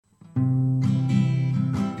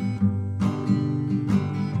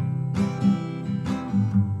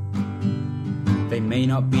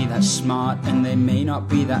not be that smart and they may not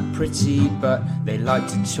be that pretty, but they like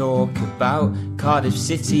to talk about Cardiff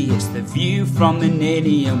City. It's the view from the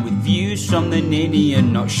ninny, and with views from the ninny,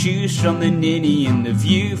 and not shoes from the ninny, and the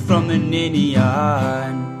view from the ninny.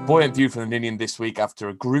 Buoyant view from the Ninian this week after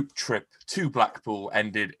a group trip to Blackpool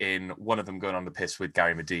ended in one of them going on the piss with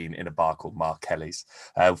Gary Madine in a bar called Mark Kelly's.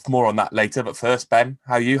 More on that later, but first, Ben,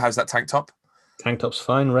 how are you? How's that tank top? Tank top's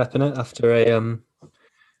fine, repping it after a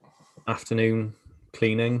afternoon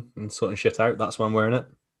cleaning and sorting shit out. That's why I'm wearing it.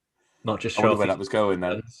 Not just I wonder where that was going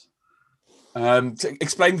then.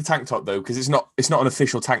 Explain the tank top though, because it's not an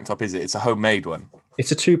official tank top, is it? It's a homemade one.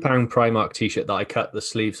 It's a £2 Primark t-shirt that I cut the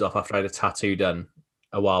sleeves off after I had a tattoo done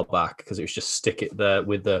a while back because it was just stick it there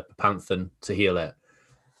with the panthen to heal it.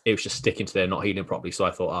 It was just sticking to there, not healing properly. So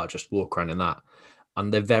I thought I'll just walk around in that.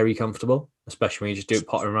 And they're very comfortable, especially when you just do it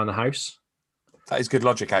pottering around the house. That is good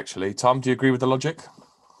logic, actually. Tom, do you agree with the logic?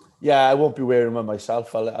 Yeah, I won't be wearing them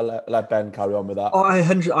myself. I'll let Ben carry on with that. Oh, I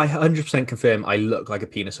 100% confirm I look like a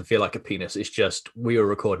penis and feel like a penis. It's just we were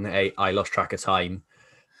recording at 8. I lost track of time.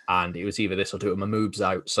 And it was either this or do it with my moobs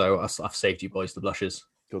out. So I've saved you boys the blushes.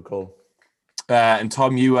 Good call. And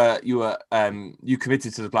Tom, you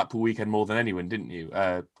committed to the Blackpool weekend more than anyone, didn't you?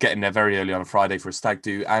 Getting there very early on a Friday for a stag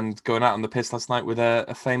do and going out on the piss last night with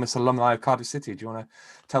a famous alumni of Cardiff City. Do you want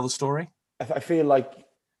to tell the story? I feel like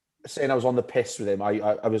saying I was on the piss with him.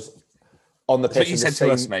 I was on the piss. That's what you said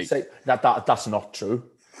to us, mate. That's not true.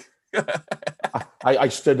 I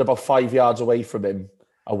stood about 5 yards away from him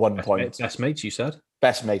at one point. Best mates, you said?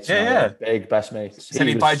 Best mates. Yeah. Big best mates.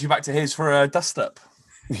 He invited you back to his for a dust-up.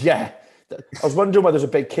 Yeah. I was wondering why there's a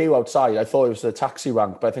big queue outside. I thought it was a taxi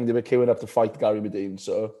rank, but I think they were queuing up to fight Gary Madine.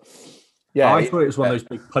 So, yeah. I thought it was one of those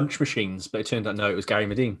big punch machines, but it turned out, no, it was Gary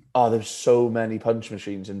Madine. Oh, there's so many punch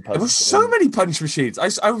machines in pubs. There were so many punch machines.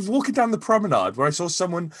 I was walking down the promenade where I saw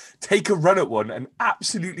someone take a run at one and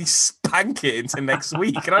absolutely spank it into next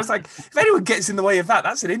week. And I was like, if anyone gets in the way of that,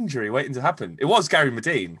 that's an injury waiting to happen. It was Gary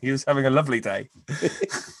Madine. He was having a lovely day.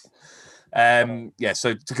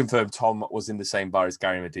 So to confirm, Tom was in the same bar as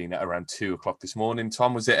Gary Madine at around 2:00 this morning.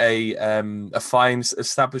 Tom, was it a fine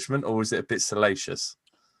establishment or was it a bit salacious?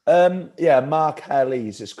 Mark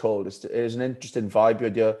Kelly's is called. It's an interesting vibe. You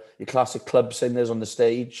had your classic club singers on the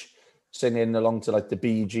stage singing along to like the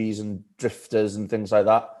Bee Gees and Drifters and things like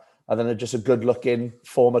that. And then just a good looking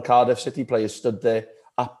former Cardiff City player stood there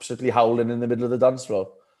absolutely howling in the middle of the dance floor.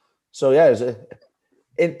 So yeah, it was an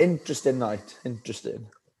interesting night. Interesting.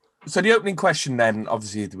 So the opening question then,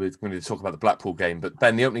 obviously we're going to talk about the Blackpool game, but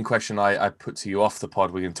Ben, the opening question I put to you off the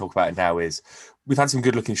pod, we're going to talk about it now, is we've had some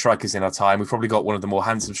good-looking strikers in our time. We've probably got one of the more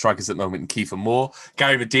handsome strikers at the moment in Kiefer Moore.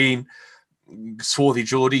 Gary Madine, swarthy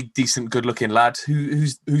Geordie, decent, good-looking lad.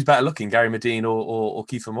 Who's better looking, Gary Madine or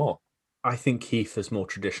Kiefer Moore? I think Kiefer's more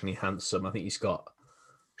traditionally handsome. I think he's got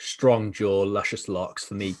strong jaw, luscious locks.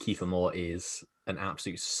 For me, Kiefer Moore is an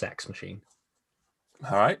absolute sex machine.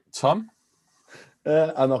 All right, Tom?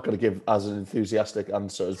 I'm not going to give as an enthusiastic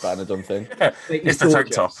answer as Ben, I don't think. It's the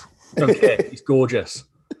tank top. Don't care. He's gorgeous.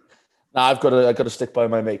 Nah, I've got to stick by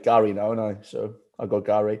my mate Gary now, and so I'll go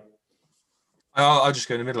Gary. I'll just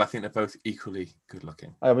go in the middle. I think they're both equally good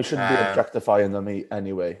looking. We shouldn't be objectifying them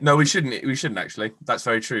anyway. No, we shouldn't. We shouldn't actually. That's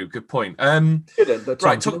very true. Good point. Shouldn't, but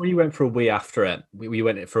Tom, when you went for a wee after it, we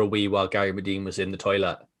went for a wee while Gary Madine was in the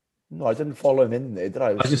toilet. No, I didn't follow him in there, did I?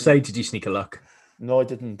 I was just say, did you sneak a look? No, I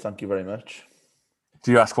didn't. Thank you very much.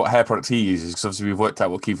 Do you ask what hair product he uses? Because obviously we've worked out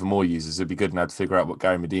what Kiefer Moore uses. It'd be good now to figure out what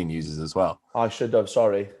Gary Madine uses as well. I should have.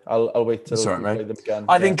 Sorry, I'll wait till we play them again.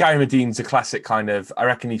 I think Gary Madine's a classic kind of. I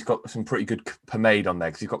reckon he's got some pretty good pomade on there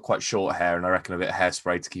because he's got quite short hair, and I reckon a bit of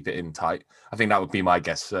hairspray to keep it in tight. I think that would be my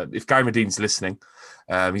guess. If Gary Madine's listening,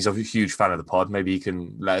 he's a huge fan of the pod. Maybe he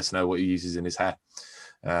can let us know what he uses in his hair.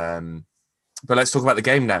 But let's talk about the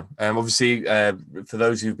game now. Obviously, for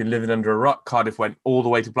those who've been living under a rock, Cardiff went all the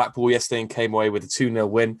way to Blackpool yesterday and came away with a 2-0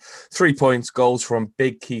 win. 3 points, goals from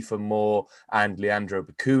big Kiefer Moore and Leandro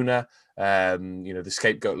Bacuna. The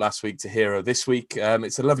scapegoat last week to hero this week.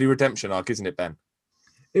 It's a lovely redemption arc, isn't it, Ben?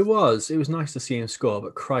 It was. It was nice to see him score,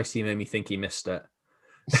 but Christ, he made me think he missed it.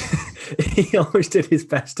 He always did his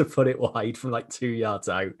best to put it wide from like 2 yards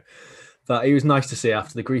out. But it was nice to see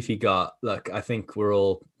after the grief he got. Look, I think we're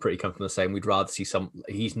all pretty comfortable saying we'd rather see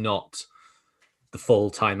he's not the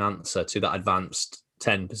full-time answer to that advanced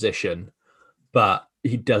 10 position, but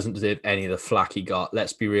he doesn't deserve any of the flack he got.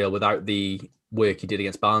 Let's be real. Without the work he did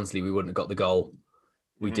against Barnsley, we wouldn't have got the goal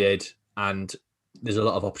we did. And there's a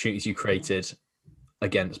lot of opportunities you created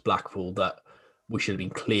against Blackpool that we should have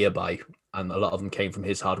been clear by. And a lot of them came from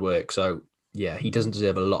his hard work. So, yeah, he doesn't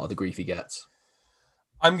deserve a lot of the grief he gets.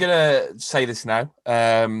 I'm going to say this now.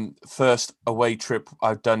 First away trip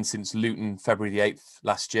I've done since Luton, February the 8th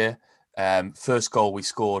last year. First goal we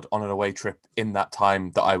scored on an away trip in that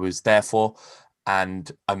time that I was there for,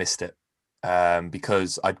 and I missed it.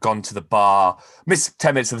 Because I'd gone to the bar, missed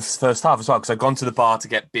 10 minutes of the first half as well, because I'd gone to the bar to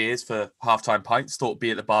get beers for half-time pints, thought be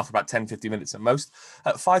at the bar for about 10, 15 minutes at most.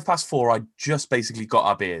 At 4:05, I just basically got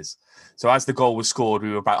our beers. So as the goal was scored, we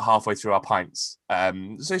were about halfway through our pints.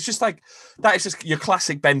 So it's just like, that is just your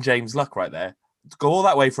classic Ben James luck right there. Go all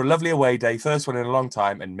that way for a lovely away day, first one in a long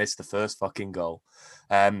time, and miss the first fucking goal.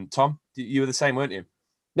 Tom, you were the same, weren't you?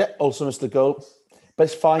 Yeah, also missed the goal. But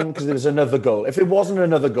it's fine because there was another goal. If it wasn't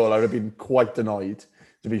another goal, I would have been quite annoyed,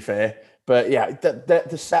 to be fair. But yeah,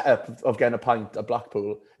 the setup of getting a pint at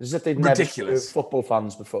Blackpool is as if they'd never served football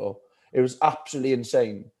fans before. It was absolutely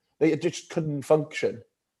insane. They just couldn't function.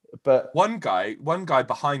 But one guy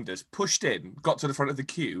behind us pushed in, got to the front of the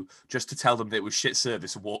queue just to tell them that it was shit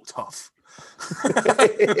service and walked off.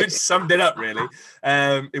 Which summed it up, really.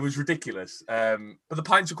 It was ridiculous. But the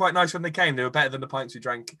pints were quite nice when they came. They were better than the pints we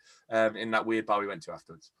drank in that weird bar we went to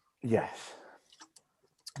afterwards. Yes.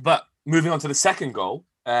 But moving on to the second goal,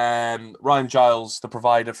 Ryan Giles, the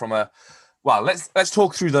provider from a... Well, let's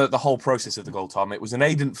talk through the whole process of the goal, Tom. It was an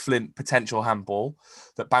Aidan Flint potential handball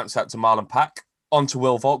that bounced out to Marlon Pack onto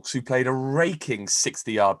Will Vaulks, who played a raking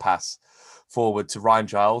 60-yard pass forward to Ryan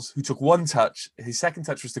Giles, who took one touch. His second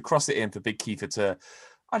touch was to cross it in for Big Kiefer to,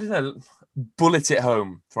 I don't know, bullet it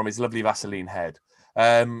home from his lovely Vaseline head.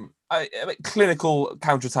 Clinical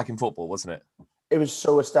counter-attacking football, wasn't it? It was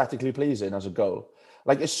so aesthetically pleasing as a goal.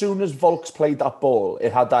 Like, as soon as Vaulks played that ball,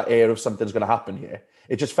 it had that air of something's going to happen here.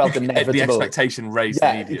 It just felt inevitable. The expectation raised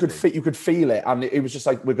immediately. You could feel it, and it was just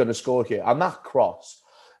like, we're going to score here. And that cross,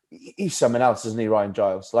 he's someone else, isn't he, Ryan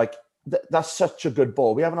Giles? Like, that's such a good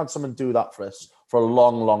ball. We haven't had someone do that for us for a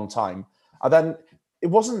long, long time. And then it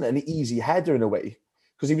wasn't an easy header in a way,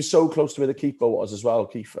 because he was so close to where the keeper was as well,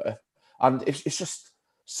 Kiefer. And it's just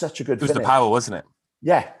such a good finish. It was the power, wasn't it?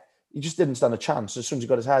 Yeah. He just didn't stand a chance as soon as he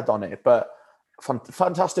got his head on it. But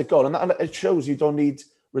fantastic goal. And it shows you don't need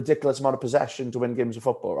ridiculous amount of possession to win games of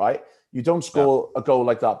football, right? You don't score a goal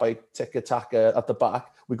like that by tick-a-tack at the back.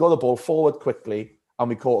 We got the ball forward quickly and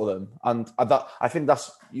we caught them. And I think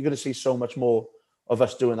you're going to see so much more of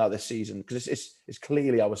us doing that this season, because it's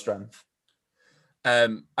clearly our strength.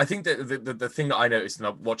 I think that the thing that I noticed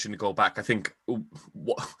in watching the goal back, I think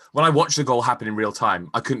when I watched the goal happen in real time,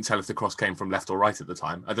 I couldn't tell if the cross came from left or right at the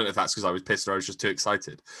time. I don't know if that's because I was pissed or I was just too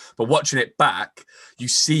excited. But watching it back, you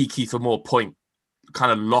see Kiefer Moore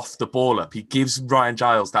kind of loft the ball up. He gives Ryan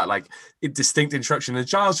Giles that distinct instruction, and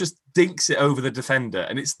Giles just dinks it over the defender,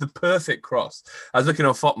 and it's the perfect cross. I was looking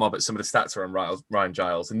on FOTMob at some of the stats around Ryan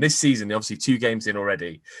Giles, and this season, obviously 2 games in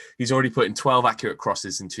already, he's already put in 12 accurate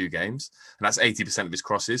crosses in 2 games, and that's 80% of his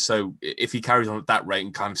crosses. So if he carries on at that rate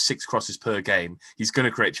and kind of 6 crosses per game, he's going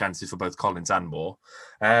to create chances for both Collins and Moore.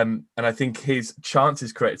 And I think his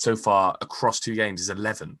chances created so far across 2 games is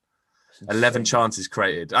 11. 11 chances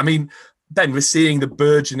created. I mean, Ben, we're seeing the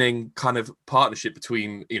burgeoning kind of partnership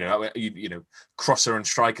between, crosser and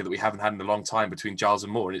striker that we haven't had in a long time between Giles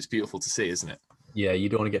and Moore, and it's beautiful to see, isn't it? Yeah, you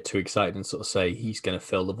don't want to get too excited and sort of say he's going to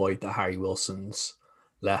fill the void that Harry Wilson's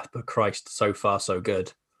left, but Christ, so far so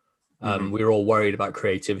good. We were all worried about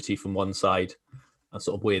creativity from one side and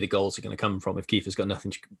sort of where the goals are going to come from. If Kiefer's got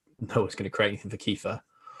nothing, no one's going to create anything for Kiefer.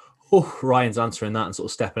 Oh, Ryan's answering that and sort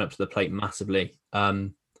of stepping up to the plate massively.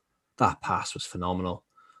 That pass was phenomenal.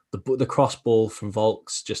 The cross ball from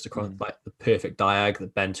Vaulks just across the perfect diag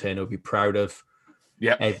that Ben Turner would be proud of.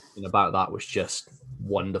 Yeah, everything about that was just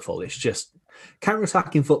wonderful. It's just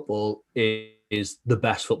counter-attacking football is the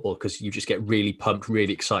best football because you just get really pumped,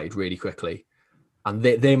 really excited, really quickly, and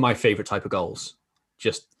they're my favorite type of goals.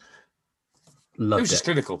 Just loved it. It was just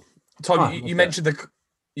clinical. Tom, you mentioned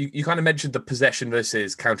you kind of mentioned the possession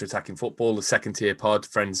versus counter-attacking football, the second-tier pod,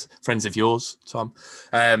 friends of yours, Tom.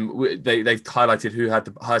 They've highlighted who had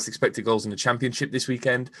the highest expected goals in the Championship this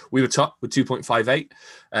weekend. We were top with 2.58.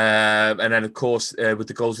 And then, of course, with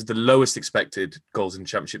the goals with the lowest expected goals in the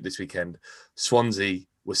Championship this weekend, Swansea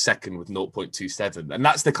was second with 0.27. And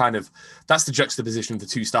that's the juxtaposition of the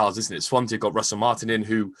 2 styles, isn't it? Swansea got Russell Martin in,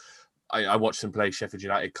 who I watched them play Sheffield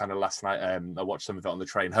United kind of last night. I watched some of it on the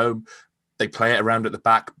train home. They play it around at the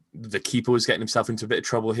back. The keeper was getting himself into a bit of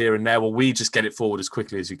trouble here and there. Well, we just get it forward as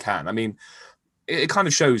quickly as we can. I mean, it kind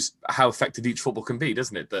of shows how effective each football can be,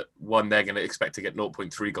 doesn't it? That they're going to expect to get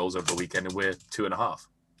 0.3 goals over the weekend and we're 2.5.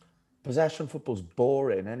 Possession football's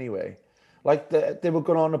boring anyway. Like they were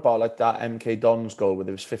going on about that MK Dons goal where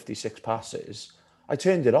there was 56 passes. I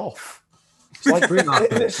turned it off. It's like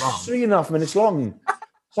 3.5 minutes long.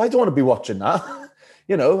 So I don't want to be watching that.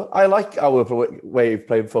 you know, I like our way of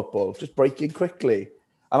playing football, just breaking quickly.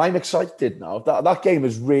 And I'm excited now. That game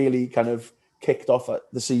has really kind of kicked off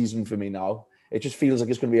the season for me now. It just feels like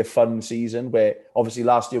it's going to be a fun season where obviously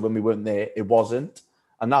last year when we weren't there, it wasn't.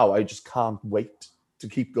 And now I just can't wait to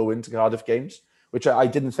keep going to Cardiff games, which I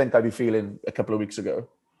didn't think I'd be feeling a couple of weeks ago.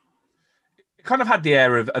 It kind of had the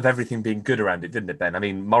air of everything being good around it, didn't it, Ben? I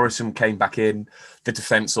mean, Morrison came back in. The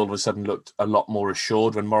defence all of a sudden looked a lot more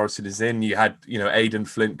assured when Morrison is in. You had, Aidan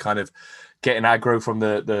Flint kind of getting aggro from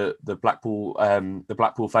the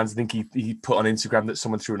Blackpool fans. I think he put on Instagram that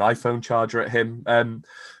someone threw an iPhone charger at him.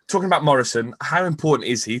 Talking about Morrison, how important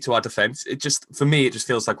is he to our defence? For me, it just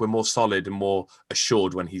feels like we're more solid and more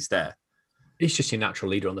assured when he's there. He's just your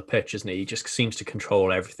natural leader on the pitch, isn't he? He just seems to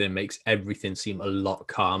control everything, makes everything seem a lot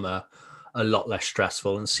calmer, a lot less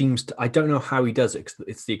stressful, and I don't know how he does it, 'cause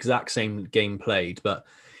it's the exact same game played, but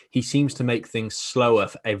he seems to make things slower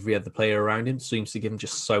for every other player around him, seems to give him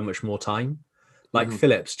just so much more time. Like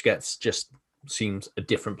Phillips seems a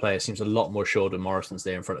different player, seems a lot more assured when Morrison's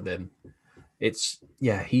there in front of him.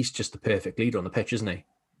 He's just the perfect leader on the pitch, isn't he?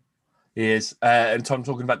 He is. And Tom,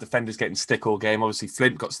 talking about defenders getting stick all game, obviously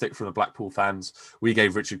Flint got stick from the Blackpool fans. We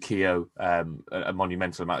gave Richard Keogh a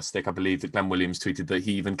monumental amount of stick. I believe that Glenn Williams tweeted that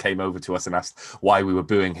he even came over to us and asked why we were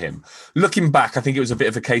booing him. Looking back, I think it was a bit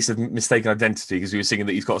of a case of mistaken identity because we were singing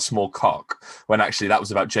that he's got a small cock, when actually that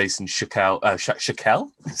was about Jason Shackell,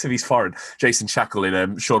 so he's foreign, Jason Shackell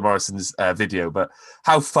in Sean Morrison's video. But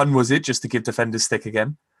how fun was it just to give defenders stick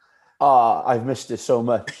again? I've missed it so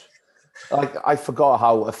much. Like, I forgot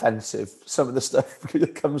how offensive some of the stuff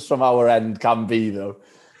that comes from our end can be, though.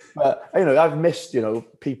 But, I've missed,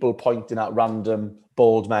 people pointing at random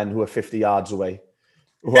bald men who are 50 yards away,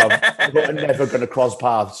 who are never going to cross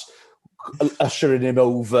paths, ushering him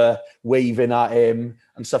over, waving at him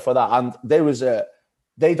and stuff like that. And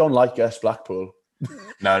they don't like us, Blackpool.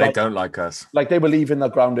 No, they don't like us. Like, they were leaving the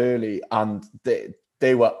ground early and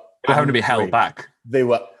they were having to be held back. They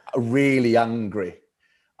were really angry.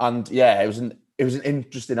 And yeah, it was an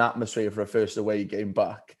interesting atmosphere for a first away game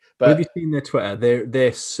back. But have you seen their Twitter?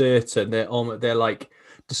 They're certain. They're like,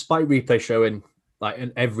 despite replay showing, like,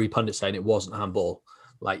 and every pundit saying it wasn't handball,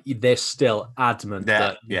 like, they're still adamant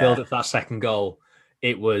that build up that second goal,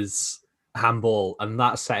 it was handball, and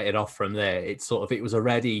that set it off from there. It was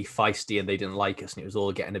already feisty, and they didn't like us, and it was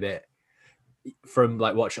all getting a bit. From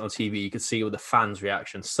like watching on TV, you could see all the fans'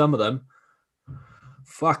 reactions. Some of them.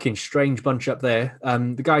 Fucking strange bunch up there.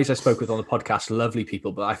 The guys I spoke with on the podcast, lovely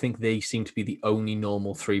people, but I think they seem to be the only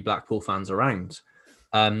normal 3 Blackpool fans around.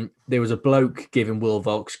 There was a bloke giving Will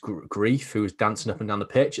Volks grief who was dancing up and down the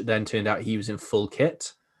pitch. It then turned out he was in full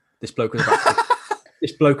kit. This bloke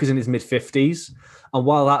was in his mid-50s. And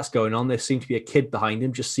while that's going on, there seemed to be a kid behind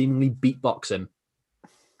him just seemingly beatboxing.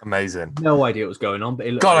 Amazing. No idea what was going on.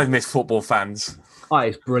 But I miss football fans. Oh,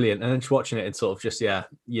 it's brilliant. And then just watching it and sort of just,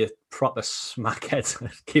 you proper smackheads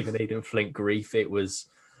giving Aidan Flint grief. It was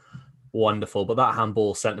wonderful. But that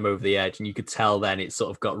handball sent them over the edge. And you could tell then it sort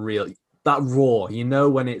of got real. That roar,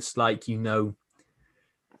 when it's like,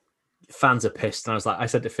 fans are pissed. And I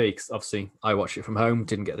said to Fee, because obviously I watched it from home,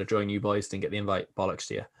 didn't get to join you boys, didn't get the invite. Bollocks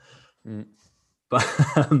to you. But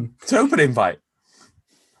it's an open invite.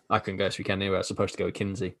 I couldn't go this weekend anyway. I was supposed to go with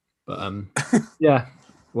Kinsey. But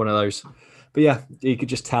one of those. But yeah, you could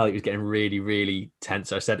just tell it was getting really, really tense.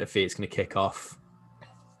 So I said to Fee, it's going to kick off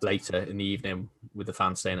later in the evening with the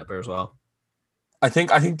fans staying up there as well. I think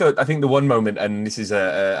the one moment, and this is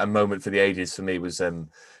a moment for the ages for me, was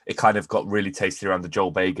it kind of got really tasty around the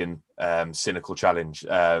Joel Bagan cynical challenge.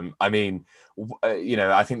 I mean,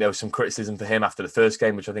 I think there was some criticism for him after the first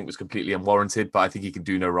game, which I think was completely unwarranted, but I think he can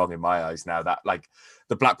do no wrong in my eyes now. That, like,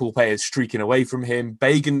 the Blackpool players streaking away from him.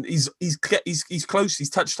 Bagan, he's close, he's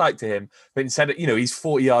touch tight to him, but instead, he's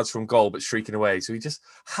 40 yards from goal, but streaking away. So he just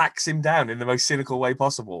hacks him down in the most cynical way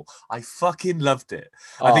possible. I fucking loved it.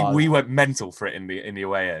 I think we went mental for it in the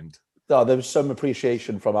away end. No, there was some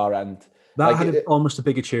appreciation from our end. That had almost a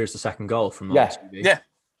bigger cheer as the second goal from TV. Yeah.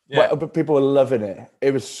 But people were loving it.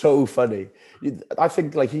 It was so funny. I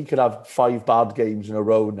think like he could have 5 bad games in a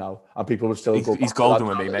row now, and people would still go. He's golden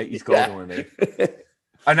with me, mate. He's golden with me.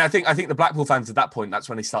 And I think the Blackpool fans at that point, that's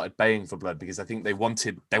when they started baying for blood, because I think they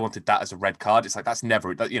wanted that as a red card. It's like, that's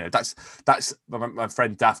never, that's my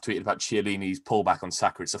friend Daft tweeted about Chiellini's pullback on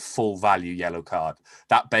Saka. It's a full value yellow card.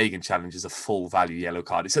 That Bagan challenge is a full value yellow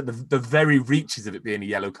card. It's at the very reaches of it being a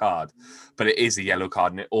yellow card, but it is a yellow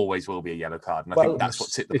card, and it always will be a yellow card. And I think that's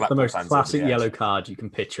what tipped the Blackpool fans. It's the most classic yellow card you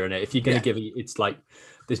can picture in it. If you're going to give it, it's like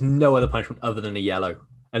there's no other punishment other than a yellow,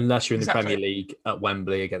 unless you're in the Premier League at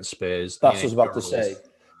Wembley against Spurs. That's what I was about to say.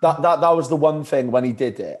 That was the one thing when he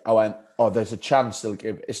did it, I went, there's a chance they'll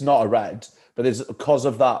give. It's not a red, but there's because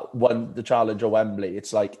of that one, the challenge at Wembley.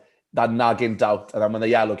 It's like that nagging doubt, and then when the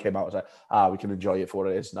yellow came out, I was like, we can enjoy it for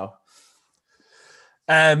what it is now.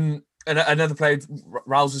 And another player,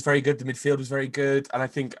 Rouse was very good. The midfield was very good, and I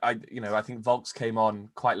think Volks came on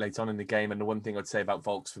quite late on in the game. And the one thing I'd say about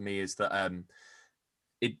Volks for me is that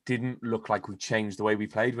it didn't look like we changed the way we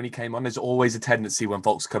played when he came on. There's always a tendency when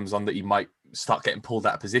Volks comes on that he might start getting pulled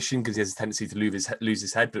out of position because he has a tendency to lose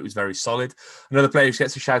his head, but it was very solid. Another player who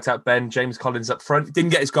gets a shout out, Ben, James Collins up front.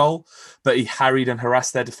 Didn't get his goal, but he harried and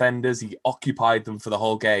harassed their defenders. He occupied them for the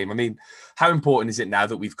whole game. I mean, how important is it now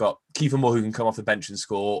that we've got Kiefer Moore who can come off the bench and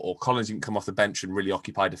score, or Collins who can come off the bench and really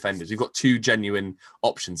occupy defenders? We've got two genuine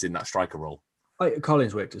options in that striker role.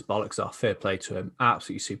 Collins worked his bollocks off. Fair play to him.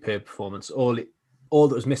 Absolutely superb performance. All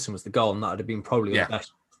that was missing was the goal, and that would have been probably the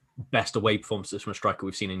best away performances from a striker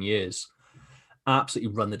we've seen in years.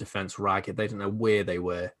 Absolutely run the defence ragged. They didn't know where they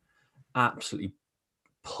were. Absolutely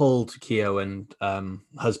pulled Keogh and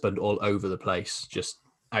Husband all over the place. Just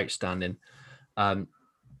outstanding. Like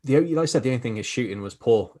I said, the only thing his shooting was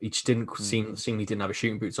poor. He just didn't seem he didn't have his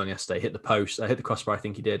shooting boots on yesterday. Hit the post, hit the crossbar, I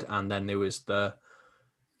think he did, and then there was the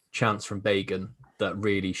chance from Bagan that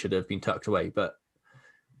really should have been tucked away. But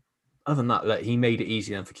other than that, he made it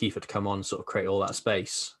easy then for Kiefer to come on and sort of create all that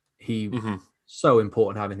space. So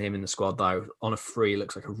important having him in the squad though. On a free,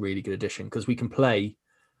 looks like a really good addition because we can play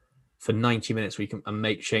for 90 minutes. We can and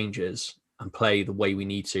make changes and play the way we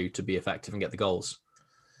need to be effective and get the goals.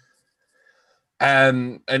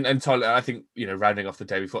 And Tyler, I think, rounding off the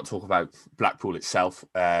day, we've got to talk about Blackpool itself.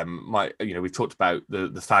 We've talked about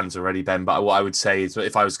the fans already, Ben, but what I would say is that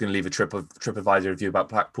if I was going to leave a TripAdvisor review about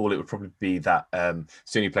Blackpool, it would probably be that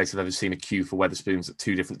it's the only place I've ever seen a queue for Wetherspoons at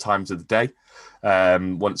two different times of the day.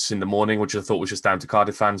 Once in the morning, which I thought was just down to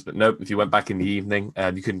Cardiff fans, but nope, if you went back in the evening,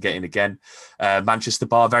 you couldn't get in again. Manchester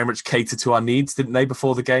Bar very much catered to our needs, didn't they,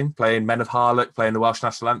 before the game, playing Men of Harlech, playing the Welsh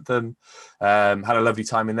National Anthem. Had a lovely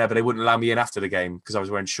time in there, but they wouldn't allow me in after the game because I was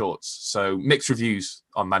wearing shorts. So mixed reviews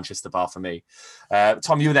on Manchester Bar for me.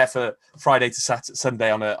 Tom, you were there for Friday to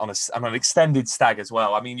Sunday on an extended stag as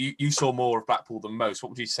well. I mean, you saw more of Blackpool than most. What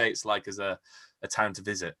would you say it's like as a town to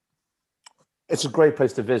visit? It's a great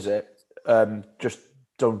place to visit. Just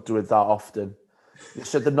don't do it that often. You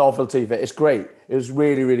said the novelty of it. It's great. It was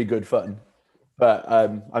really, really good fun. But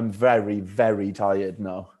I'm very, very tired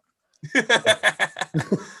now.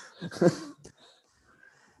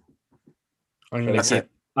 I'm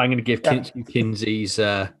going to give Kinsey's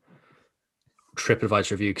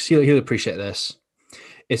TripAdvisor review because he'll appreciate this.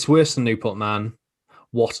 It's worse than Newport, man.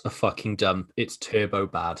 What a fucking dump. It's turbo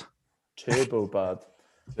bad. Turbo bad.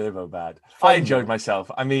 Turbo bad. I enjoyed myself.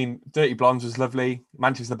 I mean, Dirty Blondes was lovely.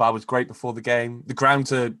 Manchester Bar was great before the game. The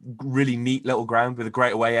ground's a really neat little ground with a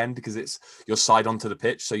great away end because it's your side onto the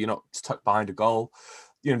pitch, so you're not stuck behind a goal.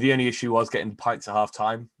 The only issue was getting pints at half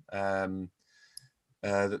time.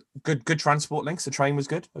 Good transport links. The train was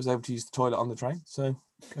good. I was able to use the toilet on the train. So,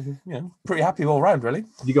 pretty happy all round, really.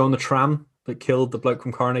 Did you go on the tram that killed the bloke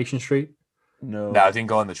from Coronation Street? No, I didn't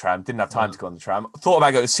go on the tram. Didn't have time to go on the tram. Thought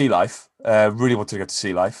about going to Sea Life. Really wanted to go to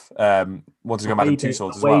Sea Life. Wanted to go Madame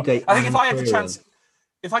Tussauds as well. I think if I had the chance,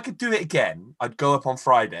 if I could do it again, I'd go up on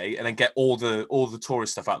Friday and then get all the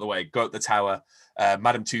tourist stuff out of the way. Go up the tower,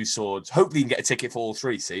 Madame Tussauds. Hopefully, you can get a ticket for all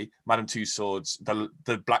three. See, Madame Tussauds,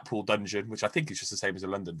 the Blackpool dungeon, which I think is just the same as a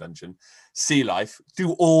London dungeon. Sea Life.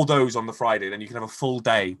 Do all those on the Friday, then you can have a full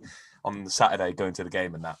day on the Saturday going to the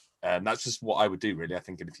game and that. And that's just what I would do, really. I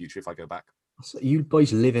think in the future if I go back. So you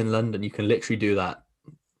boys live in London. You can literally do that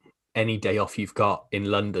any day off you've got in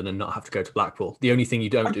London and not have to go to Blackpool. The only thing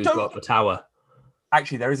you don't do is go up the tower.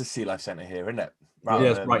 Actually, there is a Sea Life Centre here, isn't it?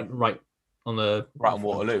 Right on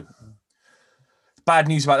Waterloo. Bad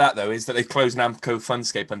news about that though is that they've closed Namco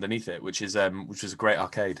Funscape underneath it, which was a great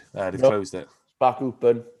arcade. They've closed it. It's back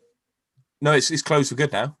open. No, it's closed for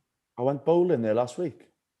good now. I went bowling there last week.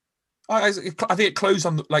 I think it closed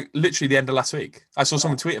on literally the end of last week. I saw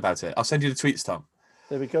someone tweet about it. I'll send you the tweets, Tom.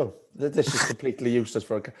 There we go. This is completely useless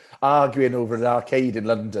for arguing over an arcade in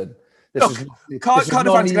London. Cardiff fans are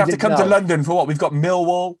going to have to come to London for what? We've got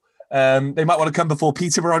Millwall. They might want to come before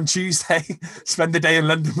Peterborough on Tuesday. Spend the day in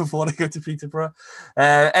London before they go to Peterborough.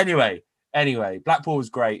 Anyway, Blackpool was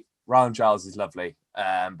great. Ryan Giles is lovely.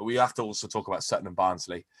 But we have to also talk about Sutton and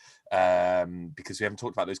Barnsley because we haven't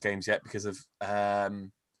talked about those games yet because of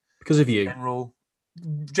you.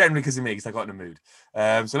 Generally because of me, because I got in a mood.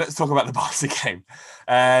 So let's talk about the Barnsley game.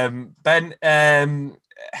 Ben,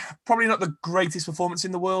 probably not the greatest performance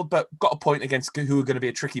in the world, but got a point against who are going to be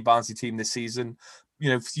a tricky Barnsley team this season.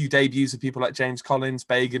 A few debuts of people like James Collins,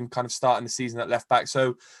 Bagan kind of starting the season at left back.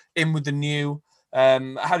 So in with the new.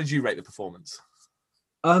 How did you rate the performance?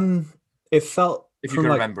 It felt, if you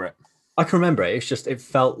can remember it. I can remember it. It's just it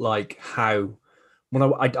felt like how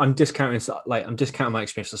when I'm discounting my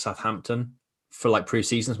experience of Southampton for like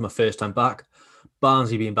pre-season. It's my first time back.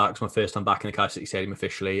 Barnsley being back was my first time back in the Cardiff City Stadium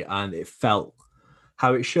officially, and it felt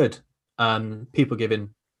how it should. People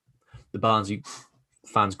giving the Barnsley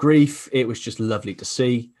fans grief. It was just lovely to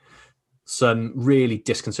see. Some really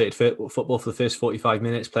disconcerted football for the first 45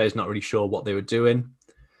 minutes. Players not really sure what they were doing.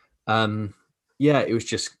 It was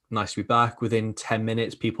just nice to be back. Within 10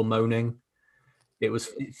 minutes, people moaning. It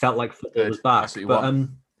felt like football was back. But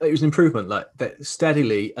it was an improvement. Like that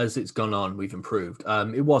steadily as it's gone on, we've improved.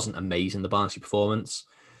 It wasn't amazing, the Barnsley performance.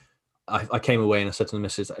 I came away and I said to the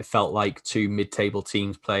missus, it felt like two mid-table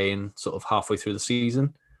teams playing sort of halfway through the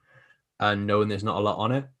season and knowing there's not a lot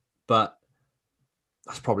on it. But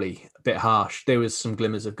that's probably a bit harsh. There was some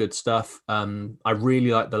glimmers of good stuff. I really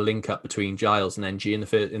liked the link up between Giles and NG in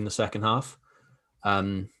the second half.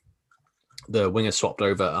 The wingers swapped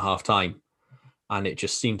over at half time, and it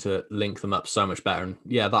just seemed to link them up so much better. And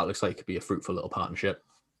yeah, that looks like it could be a fruitful little partnership.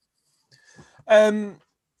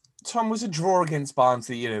 Tom, was a draw against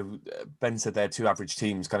Barnsley, Ben said they're two average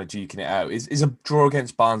teams kind of duking it out. Is a draw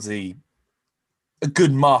against Barnsley a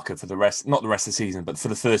good marker for the rest, not the rest of the season, but for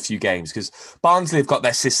the first few games? Because Barnsley have got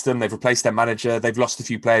their system, they've replaced their manager, they've lost a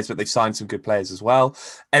few players, but they've signed some good players as well.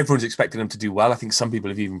 Everyone's expecting them to do well. I think some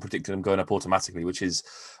people have even predicted them going up automatically, which is,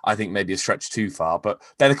 I think, maybe a stretch too far. But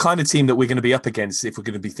they're the kind of team that we're going to be up against if we're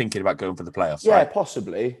going to be thinking about going for the playoffs. Yeah, right?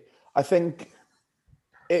 Possibly. I think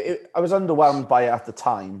I was underwhelmed by it at the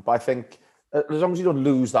time, but I think as long as you don't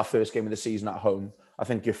lose that first game of the season at home, I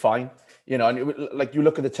think you're fine. And like you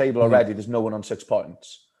look at the table already, there's no one on 6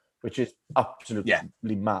 points, which is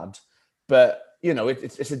absolutely mad. But,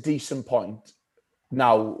 it's a decent point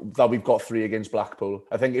now that we've got 3 against Blackpool.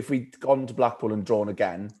 I think if we'd gone to Blackpool and drawn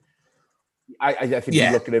again, I think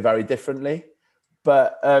we'd look at it very differently.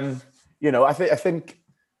 But, I think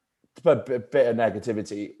a bit of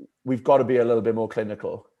negativity, we've got to be a little bit more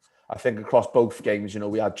clinical. I think across both games,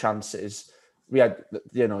 we had chances. We had,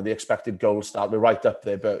 the expected goal start. We're right up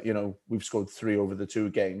there, but, we've scored 3 over the 2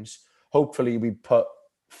 games. Hopefully we put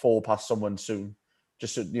 4 past someone soon.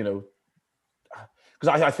 Just, because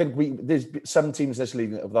I think there's some teams this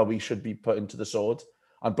league that we should be put into the sword.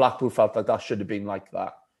 And Blackpool felt like that should have been like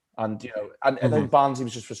that. And, and then Barnsley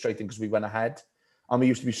was just frustrating because we went ahead. And we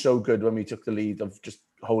used to be so good when we took the lead of just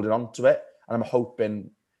holding on to it. And I'm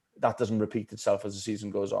hoping that doesn't repeat itself as the season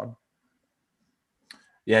goes on.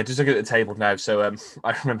 Yeah, just looking at the table now. So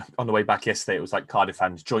I remember on the way back yesterday, it was like Cardiff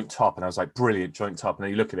fans, joint top. And I was like, brilliant, joint top. And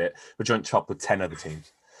then you look at it, we're joint top with 10 other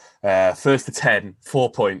teams. First to 10,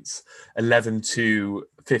 4 points. 11 to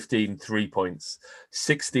 15, 3 points.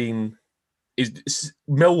 16 is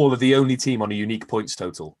Millwall are the only team on a unique points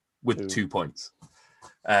total with 2 points.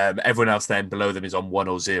 Everyone else then below them is on 1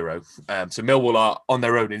 or 0. So Millwall are on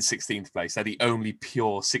their own in 16th place. They're the only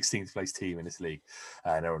pure 16th place team in this league.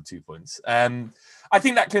 And they're on 2 points. I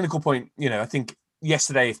think that clinical point, I think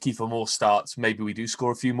yesterday, if Kiefer Moore starts, maybe we do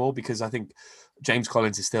score a few more, because I think James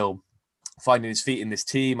Collins is still finding his feet in this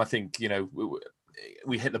team. I think,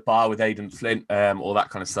 we hit the bar with Aidan Flint, all that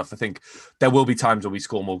kind of stuff. I think there will be times where we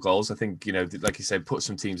score more goals. I think, like you said, put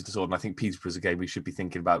some teams into sword. And I think Peterborough's a game we should be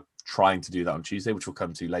thinking about trying to do that on Tuesday, which we'll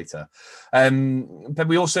come to later. But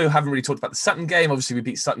we also haven't really talked about the Sutton game. Obviously, we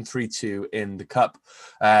beat Sutton 3-2 in the Cup.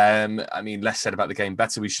 Less said about the game,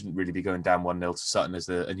 better. We shouldn't really be going down 1-0 to Sutton as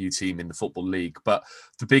a new team in the Football League. But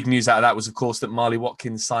the big news out of that was, of course, that Marley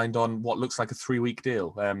Watkins signed on what looks like a 3-week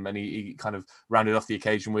deal. And he kind of rounded off the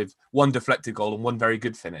occasion with 1 deflected goal and 1 very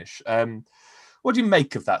good finish. What do you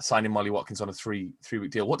make of that, signing Marley Watkins on a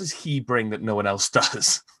 3-week deal? What does he bring that no one else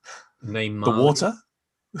does? Name Marley. The water?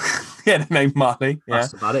 Yeah, the name Marley. Yeah.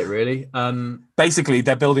 That's about it, really. Basically,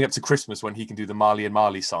 they're building up to Christmas when he can do the Marley and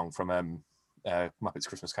Marley song from Muppets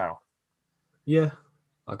Christmas Carol. Yeah,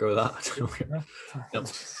 I'll go with that.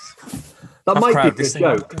 That might be a good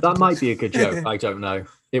joke. That might be a good joke. I don't know.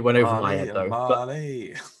 It went over my head, though.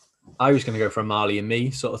 Marley. I was going to go for a Marley and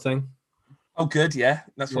Me sort of thing. Oh, good. Yeah,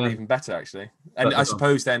 that's probably even better, actually. And I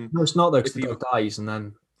suppose then... No, it's not, though, because the guy dies, and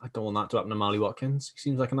then I don't want that to happen to Marley Watkins. He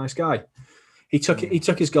seems like a nice guy. He took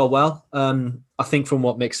his goal well. I think from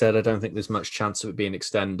what Mick said, I don't think there's much chance of it being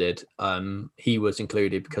extended. He was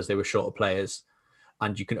included because they were shorter players,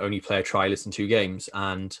 and you can only play a trialist in 2 games.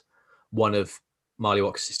 And one of Marley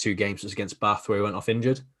Watkins' 2 games was against Bath, where he went off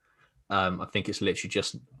injured. I think it's literally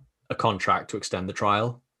just a contract to extend the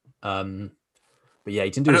trial. But yeah,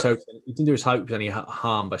 he didn't do his hopes any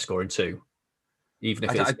harm by scoring 2, even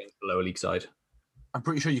if it's against the lower league side. I'm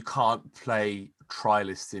pretty sure you can't play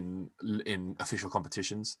trialists in official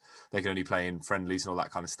competitions. They can only play in friendlies and all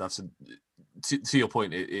that kind of stuff. So to your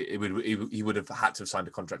point, he would have had to have signed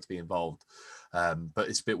a contract to be involved. But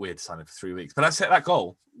it's a bit weird to sign him for 3 weeks. But that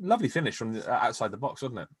goal, lovely finish from outside the box,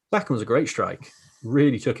 wasn't it? Second was a great strike.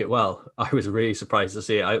 Really took it well. I was really surprised to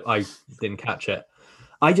see it. I didn't catch it.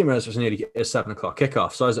 I didn't realize it was nearly a 7 o'clock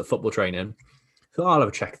kickoff. So I was at football training. Thought, I'll have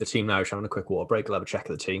a check of the team now. Just having a quick water break. I'll have a check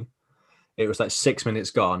of the team. It was like 6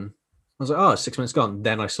 minutes gone. I was like, oh, 6 minutes gone.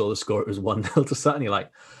 Then I saw the score. It was 1-0 to Sutton. You're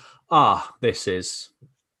like, this is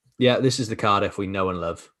the Cardiff we know and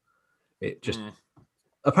love. It just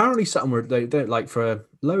apparently Sutton were they're like, for a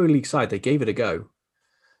lower league side, they gave it a go.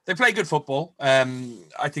 They play good football. I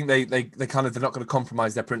think they're not going to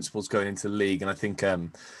compromise their principles going into the league, and I think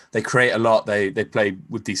they create a lot. They play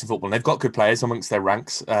with decent football, and they've got good players amongst their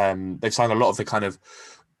ranks. They've signed a lot of the kind of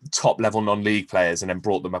top level non-league players and then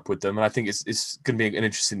brought them up with them, and I think it's going to be an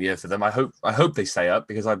interesting year for them. I hope they stay up,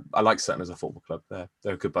 because I like Sutton as a football club.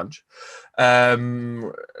 They're a good bunch.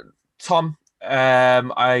 Tom,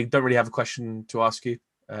 I don't really have a question to ask you.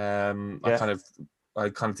 I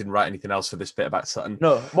kind of didn't write anything else for this bit about Sutton.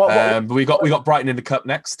 No, but we got Brighton in the cup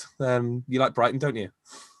next. You like Brighton, don't you?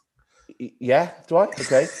 Yeah, do I?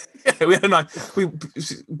 Okay. Yeah, we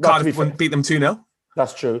Cardiff beat them 2-0.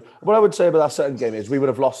 That's true. What I would say about that Sutton game is we would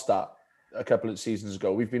have lost that a couple of seasons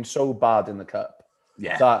ago. We've been so bad in the cup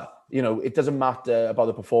that it doesn't matter about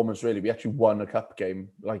the performance really. We actually won a cup game,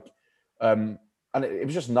 and it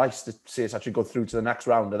was just nice to see us actually go through to the next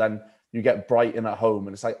round, and then you get Brighton at home,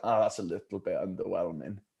 and it's like, that's a little bit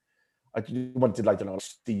underwhelming. I wanted,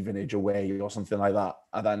 Stevenage away or something like that.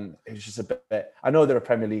 And then it's just a bit... I know they're a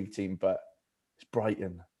Premier League team, but it's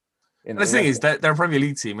Brighton. The thing is, they're a Premier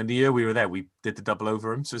League team, and the year we were there, we did the double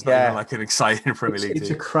over them, so it's not even like an exciting Premier League team.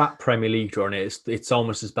 It's a crap Premier League draw, and it's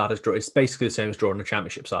almost as bad as draw. It's basically the same as drawing a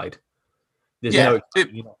Championship side. There's you're not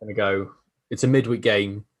going to go... It's a midweek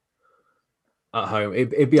game at home.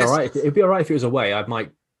 It'd be all right. It'd be all right if it was away. I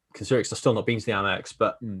might... consider it, 'cause I've still not been to the Amex,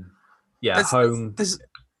 but home.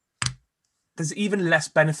 There's even less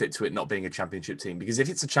benefit to it not being a championship team, because if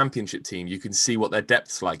it's a championship team, you can see what their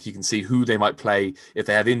depth's like. You can see who they might play if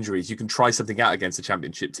they have injuries. You can try something out against a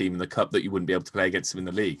championship team in the cup that you wouldn't be able to play against them in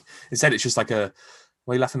the league. Instead, it's just like what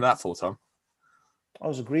are you laughing at that for, Tom? I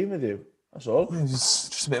was agreeing with you. That's all.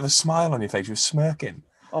 Just a bit of a smile on your face. You were smirking.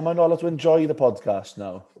 Am I not allowed to enjoy the podcast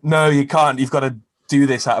now? No, you can't. You've got to do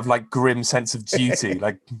this out of grim sense of duty. we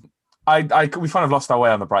kind of lost our way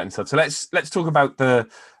on the Brighton stuff. So let's talk about the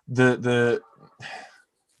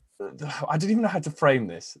I don't even know how to frame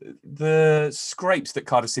this. The scrapes that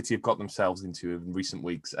Cardiff City have got themselves into in recent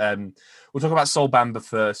weeks. We'll talk about Sol Bamba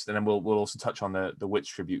first, and then we'll also touch on the Witch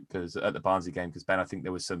tribute because at the Barnsley game. Because Ben, I think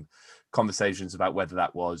there was some conversations about whether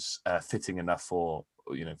that was fitting enough for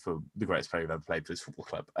the greatest player who've ever played for his football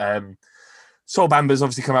club. Sol Bamba's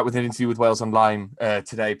obviously come out with an interview with Wales Online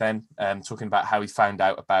today, Ben, talking about how he found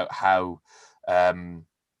out about how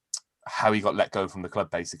he got let go from the club,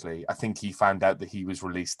 basically. I think he found out that he was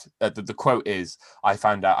released. The quote is, "I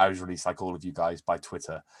found out I was released like all of you guys by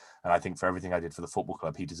Twitter. And I think for everything I did for the football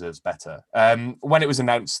club, he deserves better." When it was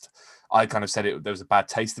announced, I kind of said there was a bad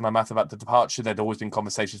taste in my mouth about the departure. There'd always been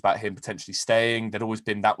conversations about him potentially staying. That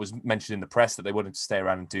was mentioned in the press that they wanted to stay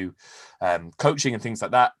around and do coaching and things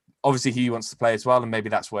like that. Obviously, he wants to play as well, and maybe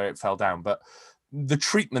that's where it fell down. But the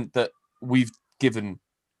treatment that we've given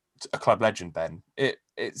a club legend, Ben,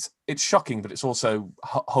 it's shocking, but it's also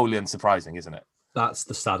wholly unsurprising, isn't it? That's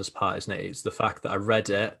the saddest part, isn't it? It's the fact that I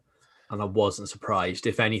read it and I wasn't surprised.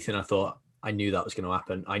 If anything, I thought I knew that was going to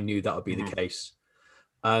happen. I knew that would be the case.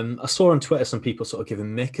 I saw on Twitter some people sort of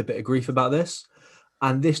giving Mick a bit of grief about this.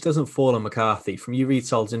 And this doesn't fall on McCarthy. From you read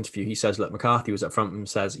Sol's interview, he says, look, McCarthy was up front and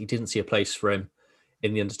says he didn't see a place for him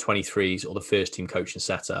in the under-23s or the first team coaching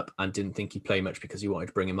setup and didn't think he'd play much because he wanted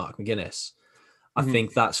to bring in Mark McGuinness. I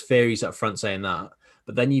think that's fair. He's up front saying that.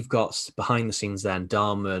 But then you've got behind the scenes then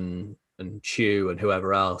Darman and Chew and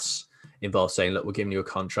whoever else involved saying, look, we're giving you a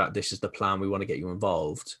contract. This is the plan. We want to get you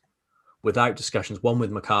involved. Without discussions, one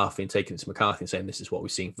with McCarthy and taking it to McCarthy and saying, this is what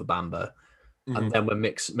we've seen for Bamba. And then when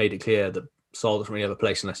Mick's made it clear that Sol doesn't really have a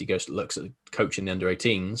place unless he goes to looks at coaching the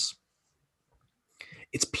under-18s,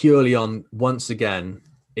 it's purely on, once again,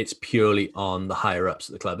 it's purely on the higher-ups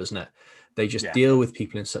at the club, isn't it? They just deal with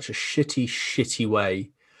people in such a shitty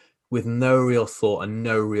way with no real thought and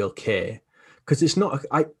no real care. Because it's not,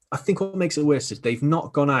 I think what makes it worse is they've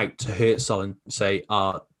not gone out to hurt Sol and say,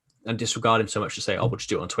 and disregard him so much to say, we'll just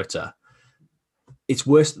do it on Twitter. It's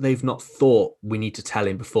worse that they've not thought we need to tell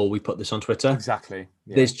him before we put this on Twitter. Exactly.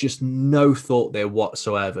 Yeah. There's just no thought there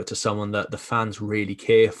whatsoever to someone that the fans really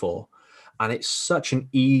care for. And it's such an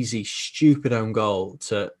easy, stupid own goal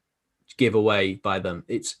to give away by them.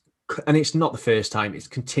 It's not the first time. It's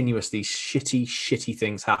continuous. These shitty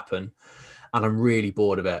things happen, and I'm really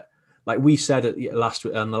bored of it. Like we said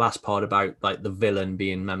on the last pod about like the villain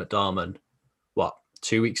being Mehmet Darman. What,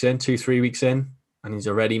 3 weeks in, and he's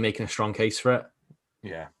already making a strong case for it.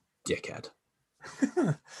 Yeah, dickhead.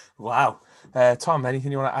 Wow, Tom,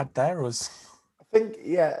 anything you want to add there? Or was... I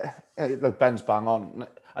think look, Ben's bang on,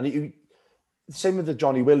 and same with the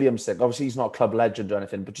Johnny Williams thing. Obviously, he's not a club legend or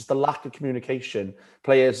anything, but just the lack of communication.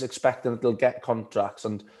 Players expecting that they'll get contracts,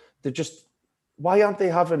 and they're just, why aren't they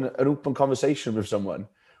having an open conversation with someone?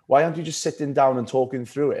 Why aren't you just sitting down and talking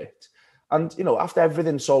through it? And after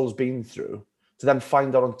everything Sol's been through, to then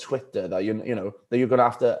find out on Twitter that that you're going to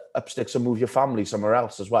have to up sticks and move your family somewhere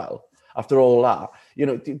else as well. After all that,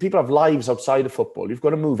 people have lives outside of football. You've got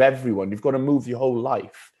to move everyone. You've got to move your whole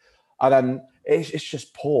life. And then it's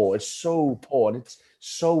just poor. It's so poor, and it's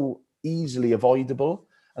so easily avoidable.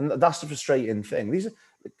 And that's the frustrating thing. These are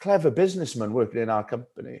clever businessmen working in our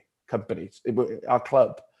companies, our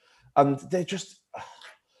club, and I just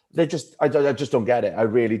don't get it. I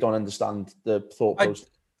really don't understand the thought process.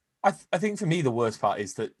 I think for me, the worst part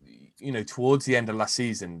is that, towards the end of last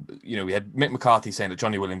season, we had Mick McCarthy saying that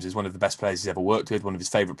Johnny Williams is one of the best players he's ever worked with, one of his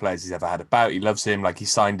favourite players he's ever had about. He loves him. Like, he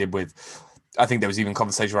signed him with, I think there was even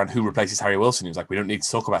conversation around who replaces Harry Wilson. He was like, we don't need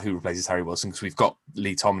to talk about who replaces Harry Wilson because we've got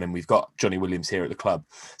Lee Tomlin, we've got Johnny Williams here at the club.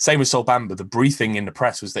 Same with Sol Bamba. The briefing in the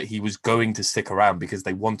press was that he was going to stick around because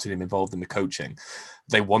they wanted him involved in the coaching.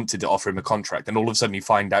 They wanted to offer him a contract, and all of a sudden you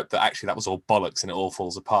find out that actually that was all bollocks and it all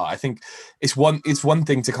falls apart. I think it's one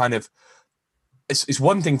thing to kind of, it's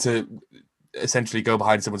one thing to essentially go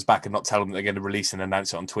behind someone's back and not tell them they're going to release and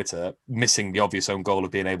announce it on Twitter, missing the obvious own goal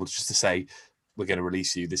of being able to just to say, we're going to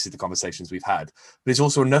release you. This is the conversations we've had. But it's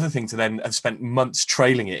also another thing to then have spent months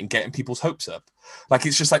trailing it and getting people's hopes up. Like,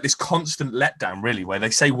 it's just like this constant letdown, really, where they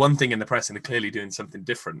say one thing in the press and they're clearly doing something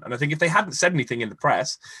different. And I think if they hadn't said anything in the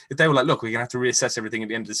press, if they were like, look, we're going to have to reassess everything at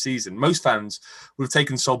the end of the season, most fans would have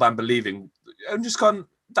taken Sol Bamba leaving and just gone,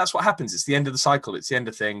 that's what happens. It's the end of the cycle. It's the end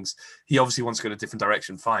of things. He obviously wants to go in a different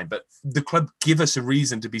direction. Fine. But the club give us a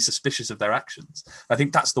reason to be suspicious of their actions. I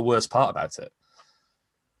think that's the worst part about it.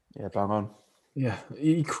 Yeah, bang on. Yeah,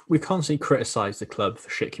 we constantly criticise the club for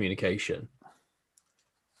shit communication.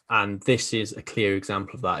 And this is a clear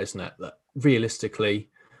example of that, isn't it? That realistically,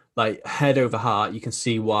 like, head over heart, you can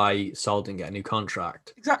see why Sol didn't get a new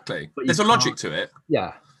contract. Exactly. There's a logic to it.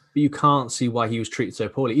 Yeah, but you can't see why he was treated so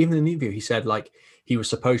poorly. Even in the interview, he said, like, he was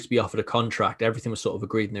supposed to be offered a contract. Everything was sort of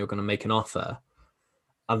agreed and they were going to make an offer.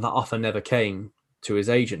 And that offer never came to his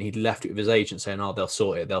agent. He'd left it with his agent saying, they'll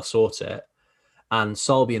sort it. And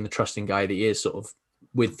Sol, being the trusting guy that he is, sort of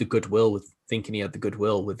with the goodwill, with thinking he had the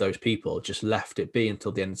goodwill with those people, just left it be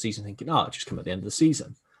until the end of the season, thinking, it'll just come at the end of the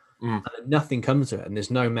season. And then nothing comes to it. And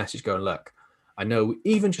there's no message going, look, I know,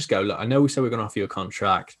 even just go, look, I know we said we're going to offer you a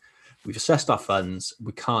contract. We've assessed our funds.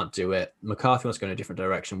 We can't do it. McCarthy wants to go in a different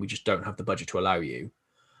direction. We just don't have the budget to allow you.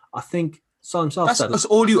 I think Sol himself said, that's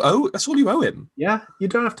all you owe. That's all you owe him. Yeah. You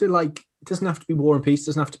don't have to, it doesn't have to be War and Peace. It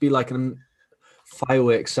doesn't have to be like an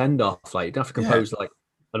fireworks send-off. Like, you don't have to compose like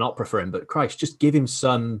an opera for him, but Christ, just give him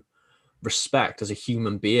some respect as a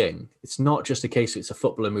human being. It's not just a case of it's a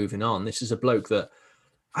footballer moving on. This is a bloke that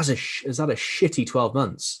has had a shitty 12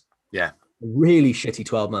 months. Yeah. Really shitty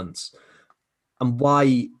 12 months. And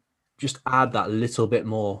why just add that little bit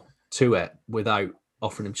more to it without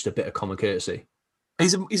offering him just a bit of common courtesy?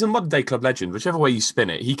 He's a modern day club legend, whichever way you spin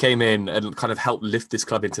it. He came in and kind of helped lift this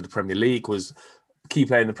club into the Premier League, was key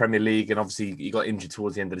player in the Premier League, and obviously he got injured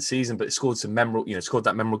towards the end of the season, but scored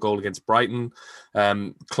that memorable goal against Brighton.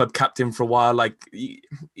 Club captain for a while. Like,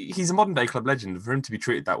 he's a modern day club legend. For him to be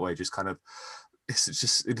treated that way, just kind of,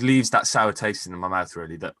 it leaves that sour taste in my mouth,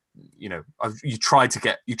 really. That you try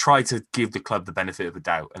to give the club the benefit of a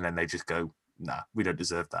doubt, and then they just go, nah, we don't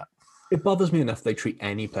deserve that. It bothers me enough they treat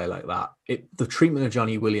any player like that. The treatment of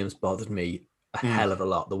Johnny Williams bothered me a hell of a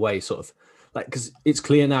lot. The way sort of, like, because it's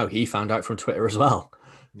clear now he found out from Twitter as well.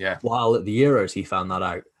 Yeah. While at the Euros, he found that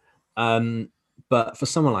out. But for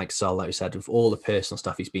someone like Sol, like you said, with all the personal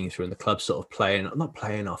stuff he's been through, and the club sort of not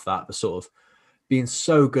playing off that, but sort of being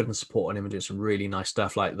so good and supporting him and doing some really nice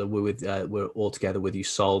stuff, like the we're all together with you,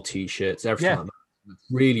 Sol t-shirts, everything like that.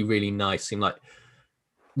 Really, really nice. Seemed like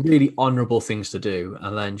really honourable things to do,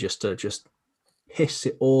 and then just piss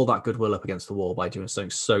all that goodwill up against the wall by doing something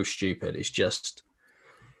so stupid.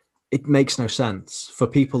 It makes no sense for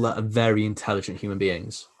people that are very intelligent human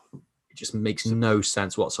beings. It just makes no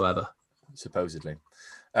sense whatsoever. Supposedly.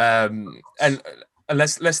 And And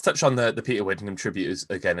let's touch on the Peter Whittingham tribute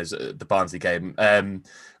again as the Barnsley game.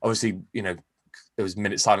 Obviously, there was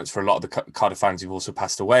minute silence for a lot of the Cardiff fans who've also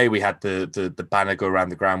passed away. We had the banner go around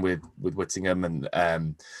the ground with Whittingham,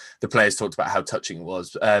 and the players talked about how touching it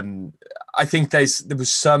was. I think there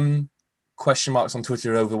was some question marks on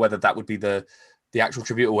Twitter over whether that would be the actual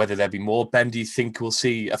tribute or whether there'd be more. Ben, do you think we'll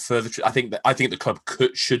see a further? I think the club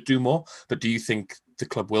should do more, but do you think the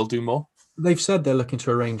club will do more? They've said they're looking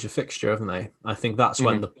to arrange a fixture, haven't they? I think that's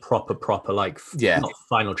when the proper not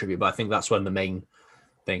final tribute, but I think that's when the main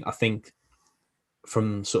thing. I think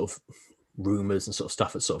from sort of rumours and sort of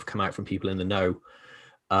stuff that's sort of come out from people in the know,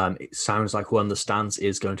 it sounds like one of the stands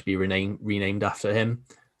is going to be renamed after him.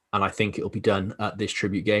 And I think it'll be done at this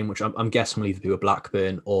tribute game, which I'm guessing will either be with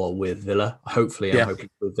Blackburn or with Villa. Hopefully, I'm hoping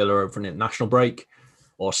with Villa over an international break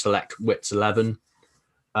or select Wits 11.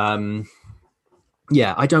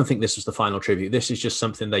 I don't think this was the final tribute. This is just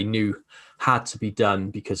something they knew had to be done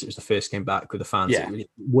because it was the first game back with the fans. Yeah. It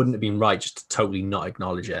wouldn't have been right just to totally not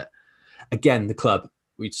acknowledge it. Again, the club,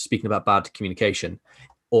 we're speaking about bad communication.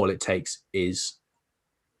 All it takes is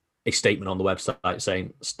a statement on the website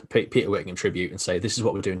saying Peter Whittingham tribute and say, this is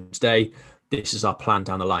what we're doing today. This is our plan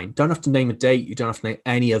down the line. Don't have to name a date. You don't have to name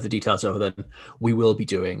any other details other than we will be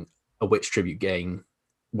doing a Wits tribute game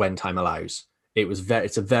when time allows.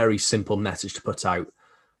 It's a very simple message to put out.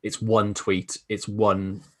 It's one tweet. It's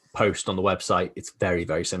one post on the website. It's very,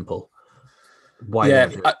 very simple. Why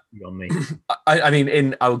on me? I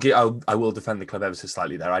mean, I will defend the club ever so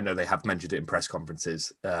slightly there. I know they have mentioned it in press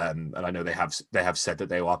conferences, and I know they have said that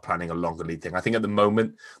they are planning a longer lead thing. I think at the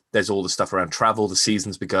moment there's all the stuff around travel. The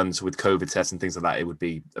season's begun, so with COVID tests and things like that, it would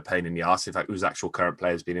be a pain in the arse if it was actual current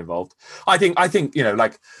players being involved. I think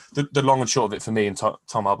like the long and short of it for me, and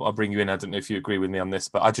Tom, I'll bring you in. I don't know if you agree with me on this,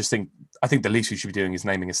 but I think the least we should be doing is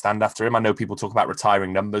naming a stand after him. I know people talk about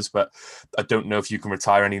retiring numbers, but I don't know if you can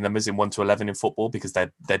retire any numbers in 1 to 11 in football because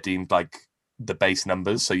they're deemed like the base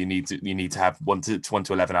numbers. So you need to have 1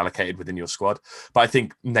 to 11 allocated within your squad. But I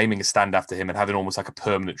think naming a stand after him and having almost like a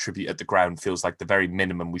permanent tribute at the ground feels like the very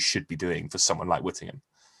minimum we should be doing for someone like Whittingham.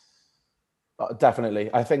 Definitely.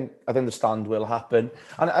 I think the stand will happen.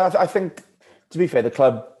 And I think, to be fair, the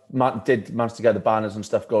club did manage to get the banners and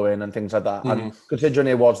stuff going and things like that. Mm-hmm. And considering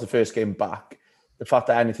it was the first game back, the fact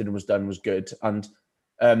that anything was done was good. And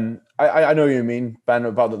I know what you mean, Ben,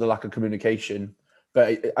 about the lack of communication.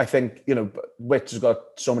 But I think, Wits has got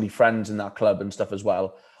so many friends in that club and stuff as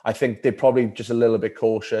well. I think they're probably just a little bit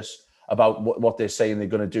cautious about what they're saying they're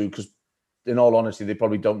going to do because, in all honesty, they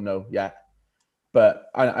probably don't know yet. But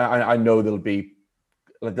I know there'll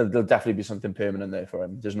definitely be something permanent there for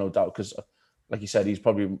him. There's no doubt because, like you said, he's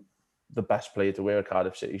probably the best player to wear a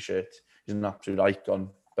Cardiff City shirt. He's an absolute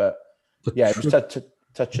icon. But it was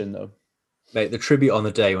touching though. Mate, the tribute on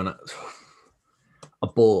the day when I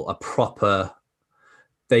bought a proper.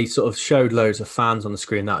 They sort of showed loads of fans on the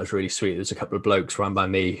screen. That was really sweet. There's a couple of blokes run by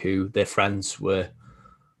me who their friends were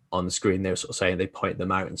on the screen. They were sort of saying they pointed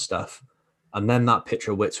them out and stuff. And then that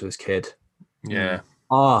picture of Wits with his kid. Yeah.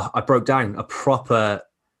 I broke down. A proper,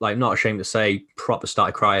 like, not ashamed to say, proper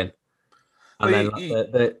started crying. And then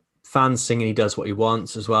the fans singing He Does What He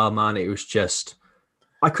Wants as well, man. It was just,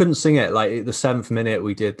 I couldn't sing it. Like, the 7th minute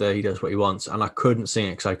we did the He Does What He Wants, and I couldn't sing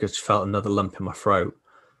it because I just felt another lump in my throat.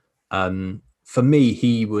 For me,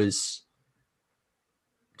 he was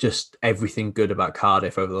just everything good about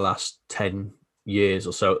Cardiff over the last 10 years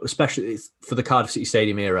or so, especially for the Cardiff City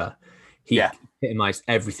Stadium era. He epitomised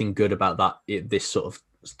everything good about this sort of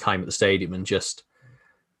time at the stadium. And just,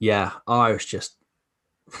 I was just...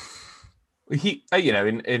 He,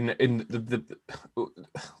 in the what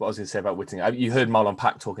I was going to say about Whittingham, you heard Marlon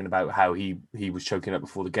Pack talking about how he was choking up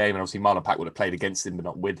before the game, and obviously Marlon Pack would have played against him, but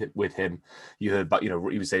not with him. You heard, but he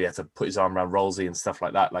was saying he had to put his arm around Rolsey and stuff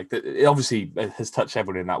like that. Like it obviously has touched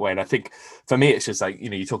everyone in that way, and I think for me, it's just like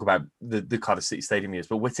you talk about the Cardiff City Stadium years,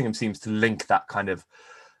 but Whittingham seems to link that kind of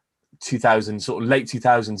 2000 sort of late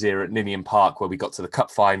 2000s era at Ninian Park, where we got to the cup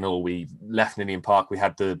final, we left Ninian Park, we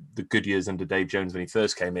had the good years under Dave Jones when he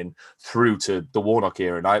first came in, through to the Warnock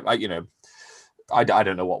era. And I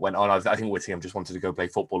don't know what went on. I think Whittingham just wanted to go play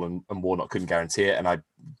football, and Warnock couldn't guarantee it. And I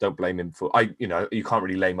don't blame him for. You can't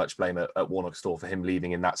really lay much blame at Warnock's door for him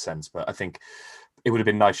leaving in that sense. But I think it would have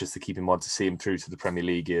been nice just to keep him on, to see him through to the Premier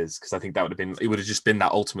League years, because I think that it would have just been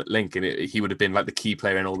that ultimate link, and he would have been like the key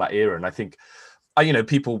player in all that era. And I think.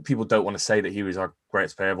 People don't want to say that he was our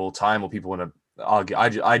greatest player of all time, or people want to argue.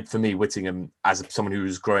 For me, Whittingham, as someone who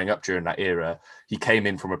was growing up during that era, he came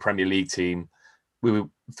in from a Premier League team.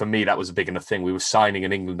 For me, that was a big enough thing. We were signing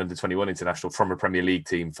an England under-21 international from a Premier League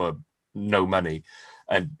team for no money.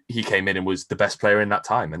 And he came in and was the best player in that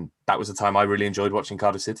time. And that was the time I really enjoyed watching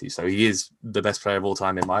Cardiff City. So he is the best player of all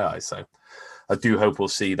time in my eyes. So I do hope we'll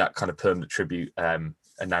see that kind of permanent tribute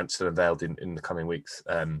announced and unveiled in the coming weeks.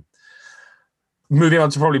 Moving on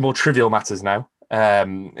to probably more trivial matters now.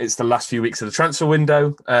 It's the last few weeks of the transfer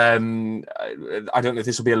window. I don't know if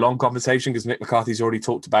this will be a long conversation because Mick McCarthy's already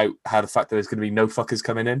talked about how the fact that there's going to be no fuckers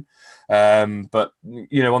coming in. But,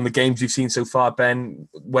 on the games you've seen so far, Ben,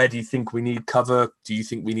 where do you think we need cover? Do you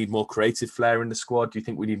think we need more creative flair in the squad? Do you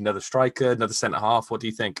think we need another striker, another centre-half? What do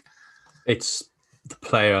you think? It's the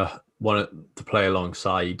player, to play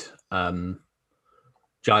alongside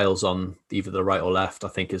Giles on either the right or left, I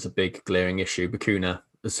think is a big glaring issue. Bakuna,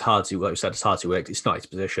 it's hard to work. It's hard to work. It's not his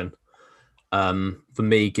position. For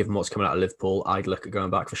me, given what's coming out of Liverpool, I'd look at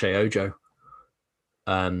going back for Shea Ojo.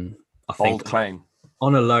 I think Bold claim.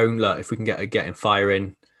 On a loan, look, if we can get him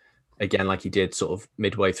firing again, like he did sort of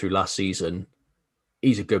midway through last season,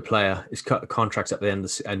 he's a good player. His contract's at the end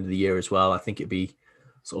of the year as well. I think it'd be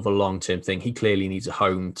sort of a long-term thing. He clearly needs a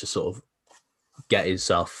home to sort of get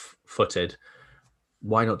himself footed.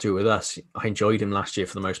 Why not do it with us? I enjoyed him last year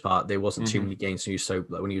for the most part. There wasn't too many games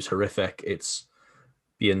when he was horrific. It's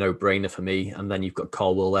be a no-brainer for me. And then you've got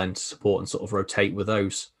Colwell then to support and sort of rotate with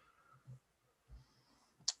those.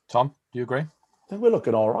 Tom, do you agree? I think we're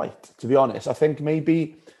looking all right, to be honest. I think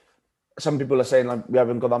maybe some people are saying like we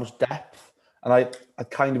haven't got that much depth. And I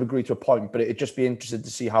kind of agree to a point, but it'd just be interesting to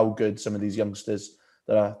see how good some of these youngsters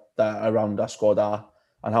that are around our squad are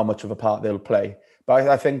and how much of a part they'll play. But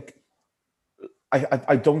I think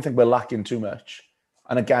I don't think we're lacking too much.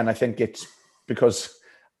 And again, I think it's because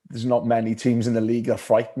there's not many teams in the league that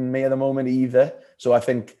frighten me at the moment either. So I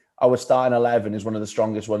think our starting 11 is one of the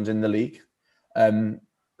strongest ones in the league.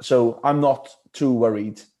 So I'm not too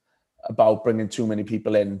worried about bringing too many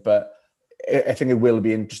people in, but I think it will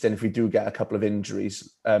be interesting if we do get a couple of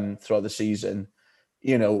injuries throughout the season,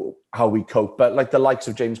 how we cope. But like the likes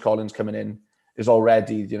of James Collins coming in is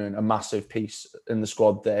already, a massive piece in the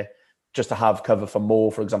squad there. Just to have cover for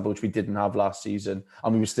Moore, for example, which we didn't have last season,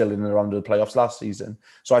 and we were still in the round of the playoffs last season.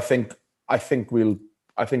 So I think we'll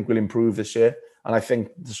improve this year, and I think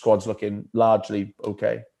the squad's looking largely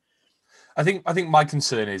okay. I think my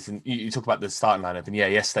concern is, and you talk about the starting lineup, and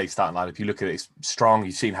yesterday's starting lineup. You look at it, it's strong.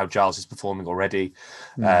 You've seen how Giles is performing already.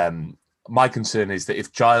 My concern is that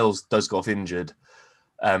if Giles does go off injured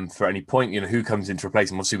for any point, who comes in to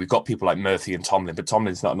replace him? Obviously, we've got people like Murphy and Tomlin, but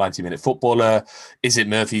Tomlin's not a 90-minute footballer. Is it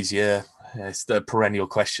Murphy's year? It's the perennial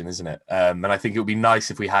question, isn't it? And I think it would be nice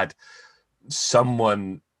if we had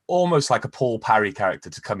someone almost like a Paul Parry character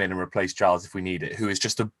to come in and replace Giles if we need it, who is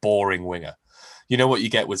just a boring winger. You know what you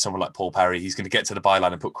get with someone like Paul Parry? He's going to get to the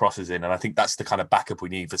byline and put crosses in, and I think that's the kind of backup we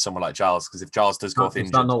need for someone like Giles, because if Giles does go off injured...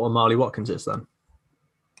 Is that not what Marley Watkins is then?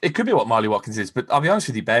 It could be what Marley Watkins is, but I'll be honest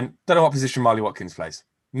with you, Ben, don't know what position Marley Watkins plays.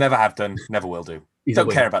 Never have done, never will do.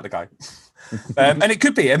 Don't care about the guy. And it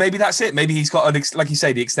could be, and maybe that's it. Maybe he's got, like you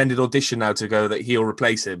say, the extended audition now to go that he'll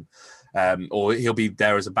replace him, or he'll be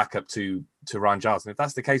there as a backup to Ryan Giles. And if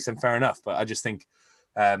that's the case, then fair enough. But I just think,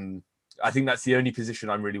 I think that's the only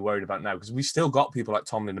position I'm really worried about now, because we've still got people like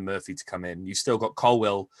Tomlin and Murphy to come in. You've still got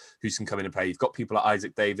Colwell who can come in and play. You've got people like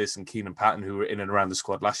Isaac Davis and Keenan Patton who were in and around the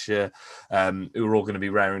squad last year, who are all going to be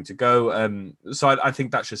raring to go. So I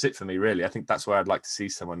think that's just it for me, really. I think that's where I'd like to see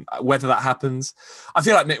someone. Whether that happens, I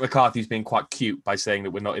feel like Mick McCarthy's being quite cute by saying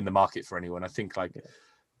that we're not in the market for anyone. I think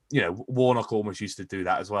Warnock almost used to do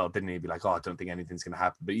that as well, didn't he? He'd be like, I don't think anything's going to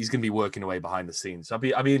happen, but he's going to be working away behind the scenes. So I'd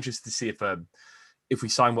be interested to see if we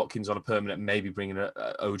sign Watkins on a permanent, maybe bringing a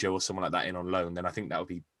Ojo or someone like that in on loan, then I think that would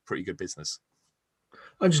be pretty good business.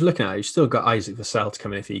 I'm just looking at it. You've still got Isaac Vassell to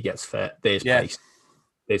come in if he gets fit. There's pace.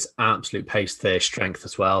 There's absolute pace there, strength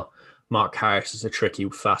as well. Mark Harris is a tricky,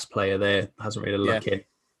 fast player there. Hasn't really looked in.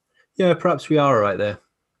 Yeah, perhaps we are all right there.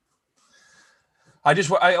 I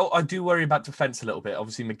do worry about defence a little bit.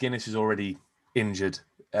 Obviously, McGuinness is already injured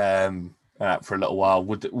for a little while.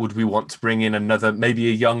 Would we want to bring in another, maybe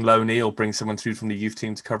a young loanee, or bring someone through from the youth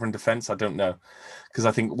team to cover in defence? I don't know, because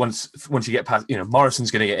I think once you get past,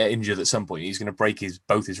 Morrison's going to get injured at some point. He's going to break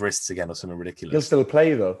both his wrists again or something ridiculous. He'll still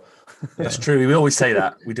play though. That's true. We always say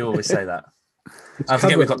that. We do always say that. I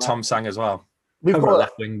forget we've got Tom Sang as well. We've got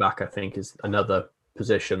left wing back, I think, is another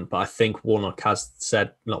position, but I think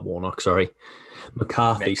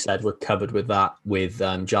McCarthy said we're covered with that with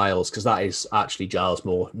Giles, because that is actually Giles'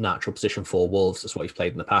 more natural position for Wolves. That's what he's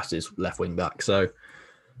played in the past, is left wing back. So,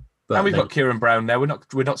 and we've got Kieran Brown there.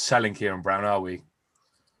 We're not selling Kieran Brown, are we?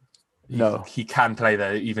 No, he can play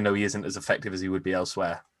there, even though he isn't as effective as he would be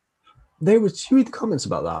elsewhere. There was two comments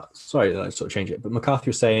about that. Sorry, I sort of change it, but McCarthy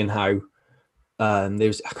was saying how I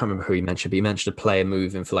can't remember who he mentioned, but he mentioned a player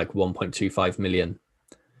moving for like 1.25 million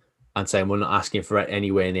and saying we're not asking for it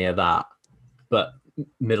anywhere near that. But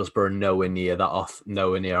Middlesbrough nowhere near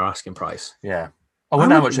our asking price. Yeah. I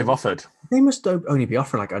wonder how much they've offered. They must only be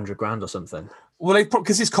offering like 100 grand or something. Well,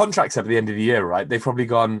 because his contract's up at the end of the year, right? They've probably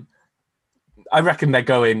gone. I reckon they're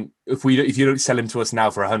going. If you don't sell him to us now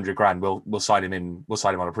for 100 grand, we'll sign him in. We'll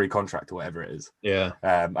sign him on a pre-contract or whatever it is. Yeah.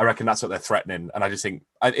 I reckon that's what they're threatening. And I just think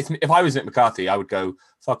if I was Nick McCarthy, I would go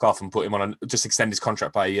fuck off and put him on just extend his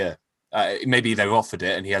contract by a year. Maybe they've offered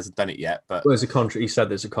it and he hasn't done it yet. But there's a contract. He said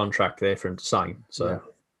there's a contract there for him to sign. So. Yeah.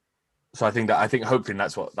 So I think hoping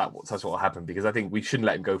that's what will happen, because I think we shouldn't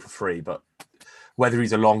let him go for free. But whether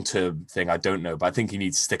he's a long-term thing, I don't know. But I think he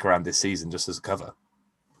needs to stick around this season just as a cover.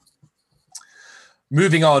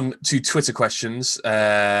 Moving on to Twitter questions. We've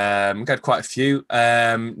had quite a few.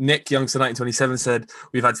 Nick Youngster1927 said,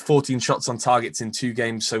 we've had 14 shots on targets in 2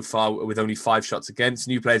 games so far with only 5 shots against.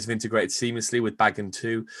 New players have integrated seamlessly with Bagan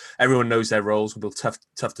 2. Everyone knows their roles. Will be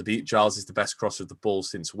tough to beat. Giles is the best crosser of the ball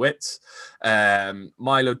since Wits.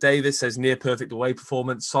 Milo Davis says, near perfect away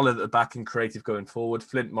performance. Solid at the back and creative going forward.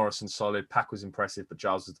 Flint Morrison solid. Pack was impressive, but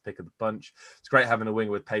Giles was the pick of the bunch. It's great having a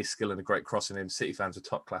winger with pace, skill and a great crossing him. City fans are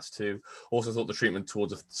top class too. Also thought the treatment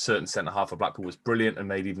towards a certain centre half of Blackpool was brilliant and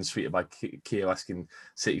made even sweeter by Keogh asking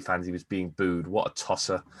City fans he was being booed. What a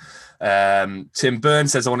tosser. Tim Byrne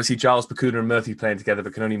says, I want to see Giles, Bacuna and Murphy playing together,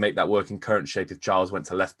 but can only make that work in current shape if Giles went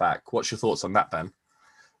to left back. What's your thoughts on that, Ben?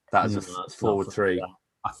 That is a forward 3.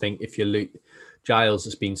 I think if you look, Giles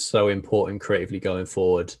has been so important creatively going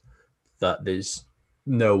forward that there's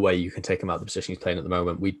no way you can take him out of the position he's playing at the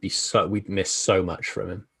moment. We'd miss so much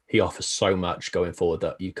from him. He offers so much going forward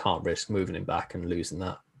that you can't risk moving him back and losing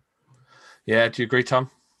that. Yeah, do you agree,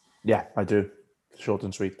 Tom? Yeah, I do. Short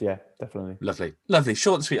and sweet, yeah, definitely. Lovely.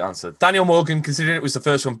 Short and sweet answer. Daniel Morgan, considering it was the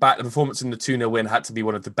first one back, the performance in the 2-0 win had to be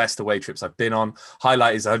one of the best away trips I've been on.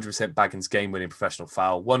 Highlight is 100% Baggins' game-winning professional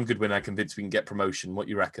foul. One good win, I'm convinced we can get promotion. What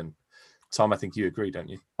you reckon? Tom, I think you agree, don't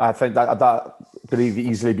you? I think that could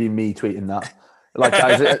easily be me tweeting that. Like,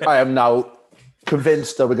 I am now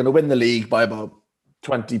convinced that we're going to win the league by about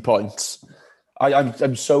 20 points.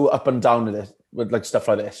 I'm so up and down with it, with like stuff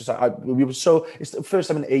like this. It's the first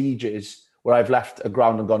time in ages where I've left a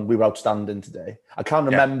ground and gone, we were outstanding today. I can't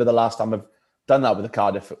remember the last time I've done that with a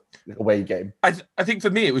Cardiff away game. I think for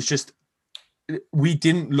me it was just we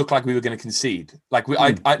didn't look like we were going to concede. Like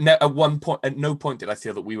at one point, at no point did I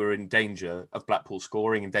feel that we were in danger of Blackpool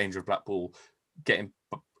scoring, in danger of Blackpool getting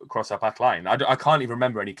across our back line. I can't even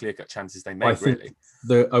remember any clear-cut chances they made, really.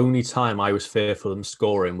 The only time I was fearful of them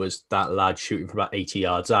scoring was that lad shooting from about 80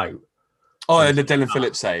 yards out. Oh, and the Dylan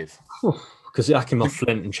Phillips save. Because I came off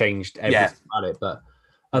Flint and changed everything about it. But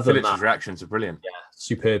other Phillips' than that, reactions are brilliant. Yeah,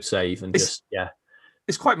 superb save. And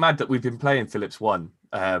It's quite mad that we've been playing Phillips 1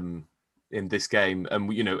 in this game.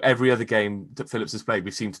 And, every other game that Phillips has played,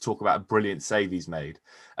 we've seemed to talk about a brilliant save he's made.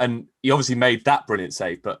 And he obviously made that brilliant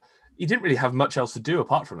save, but he didn't really have much else to do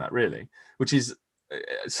apart from that, really, which is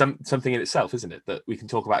something in itself, isn't it? That we can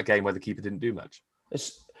talk about a game where the keeper didn't do much.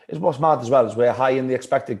 It's what's mad as well is we're high in the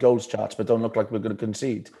expected goals charts, but don't look like we're going to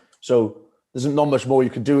concede. So there's not much more you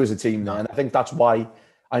can do as a team there. And I think that's why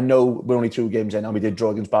I know we're only 2 games in and we did draw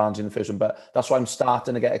against Barnes in the first one, but that's why I'm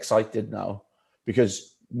starting to get excited now,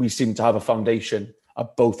 because we seem to have a foundation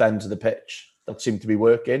at both ends of the pitch that seem to be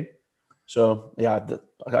working. So, yeah,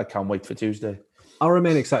 I can't wait for Tuesday. I'll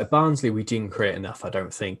remain excited. Barnsley, we didn't create enough, I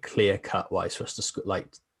don't think, clear-cut wise for us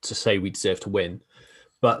to say we deserve to win.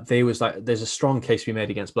 But there's a strong case to be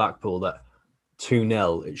made against Blackpool that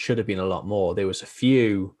 2-0, it should have been a lot more. There was a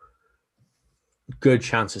few good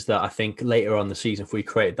chances that I think later on the season, if we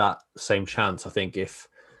create that same chance, I think if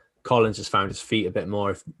Collins has found his feet a bit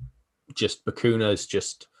more, if just Bacuna's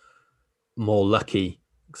just more lucky,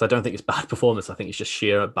 because I don't think it's bad performance, I think it's just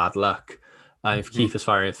sheer bad luck. And if Keith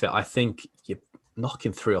firing fit, I think you're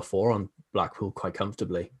knocking 3 or 4 on Blackpool quite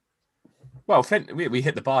comfortably. Well, we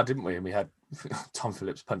hit the bar, didn't we? And we had Tom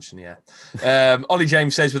Phillips punch in the air. Ollie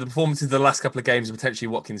James says, with the performances of the last couple of games and potentially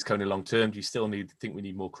Watkins Conan long term, do you still think we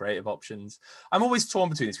need more creative options? I'm always torn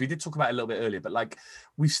between this. We did talk about it a little bit earlier, but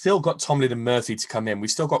we've still got Tomlin and Murphy to come in.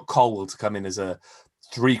 We've still got Colwell to come in as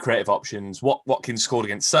 3 creative options. Watkins scored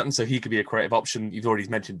against Sutton, so he could be a creative option. You've already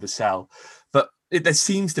mentioned Vassell. But there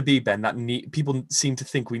seems to be, Ben, that people seem to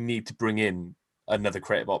think we need to bring in another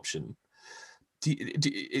creative option. Do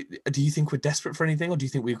you think we're desperate for anything, or do you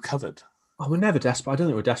think we've covered? Oh, we're never desperate. I don't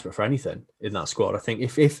think we're desperate for anything in that squad. I think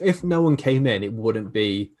if no one came in, it wouldn't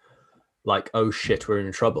be like, oh shit, we're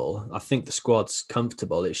in trouble. I think the squad's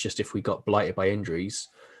comfortable. It's just if we got blighted by injuries,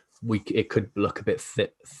 it could look a bit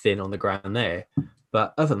thin on the ground there.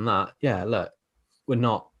 But other than that, yeah, look, we're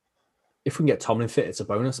not. If we can get Tomlin fit, it's a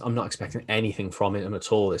bonus. I'm not expecting anything from him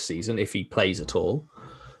at all this season if he plays at all.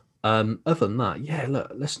 Other than that, yeah,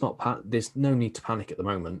 look, let's not. There's no need to panic at the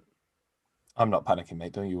moment. I'm not panicking,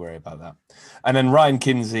 mate. Don't you worry about that. And then Ryan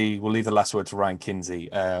Kinsey, we'll leave the last word to Ryan Kinsey.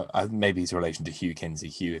 Maybe he's in relation to Hugh Kinsey.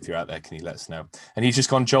 Hugh, if you're out there, can you let us know? And he's just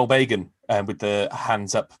gone Joel Bagan with the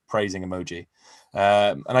hands up praising emoji.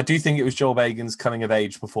 And I do think it was Joel Bagan's coming of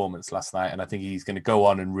age performance last night. And I think he's going to go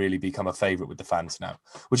on and really become a favourite with the fans now,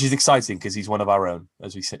 which is exciting because he's one of our own,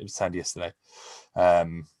 as we said yesterday.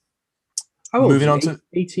 Moving on to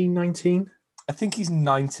 18, 19? I think he's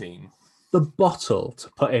 19. The bottle to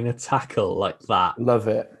put in a tackle like that. Love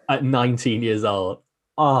it. At 19 years old.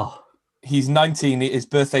 Oh. He's 19. His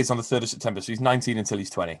birthday's on the 3rd of September, so he's 19 until he's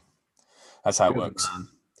 20. That's how it works.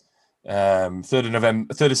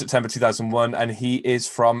 3rd of September 2001, and he is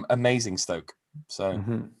from Amazing Stoke. So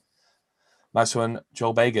nice one,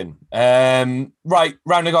 Joel Bagan. Right,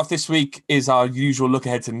 rounding off this week is our usual look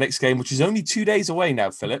ahead to the next game, which is only 2 days away now,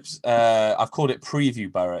 Phillips. I've called it Preview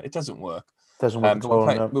Borough. It doesn't work.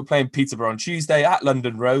 We're playing Peterborough on Tuesday at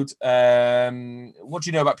London Road. What do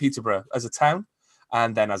you know about Peterborough as a town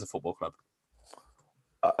and then as a football club?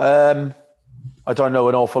 I don't know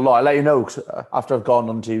an awful lot. I'll let you know after I've gone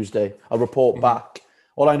on Tuesday. I'll report back.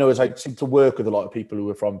 All I know is I seem to work with a lot of people who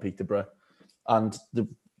are from Peterborough. And,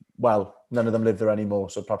 none of them live there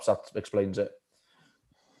anymore, so perhaps that explains it.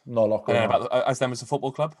 Not a lot going on. As them as a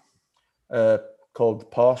football club?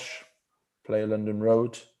 Called Posh, play London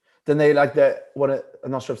Road. Then they I'm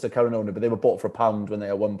not sure if they're current owner, but they were bought for £1 when they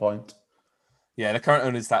at one point. Yeah, the current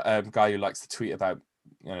owner is that guy who likes to tweet about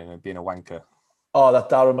being a wanker. Oh, that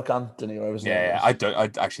Darren McAntony, or was yeah. I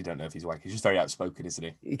actually don't know if he's wanker. He's just very outspoken, isn't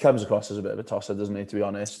he? He comes across as a bit of a tosser, doesn't he? To be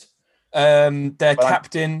honest. Their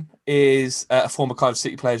captain is a former Cardiff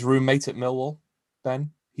City player's roommate at Millwall.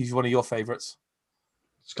 Ben, he's one of your favourites.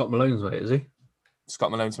 Scott Malone's mate, is he?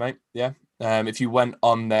 Scott Malone's mate. Yeah. If you went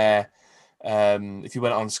on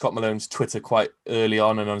Scott Malone's Twitter quite early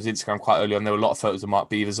on and on his Instagram quite early on, there were a lot of photos of Mark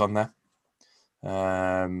Beavers on there,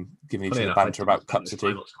 giving each other banter about cups of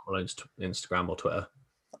tea. Scott Malone's Instagram or Twitter.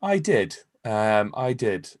 I did.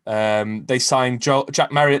 They signed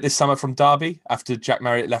Jack Marriott this summer from Derby after Jack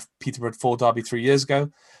Marriott left Peterborough for Derby 3 years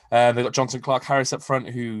ago. They got Johnson Clark Harris up front,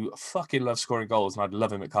 who fucking loves scoring goals, and I'd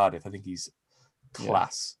love him at Cardiff. I think he's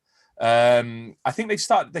class. I think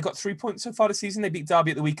they got 3 points so far this season. They beat Derby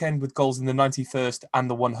at the weekend with goals in the 91st and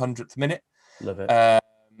the 100th minute. Love it. I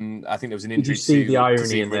think there was an injury. Did you see the irony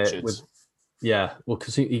Kazim in Richards.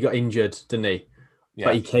 Because he got injured, didn't he? Yeah.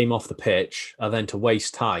 But he came off the pitch and then to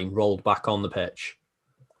waste time, rolled back on the pitch.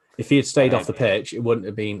 If he had stayed off the pitch, it wouldn't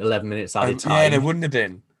have been 11 minutes added time. Yeah, it wouldn't have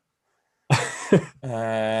been.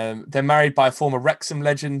 They're married by former Wrexham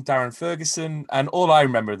legend Darren Ferguson, and all I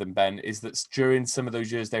remember of them, Ben, is that during some of those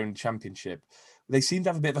years they were in the Championship, they seemed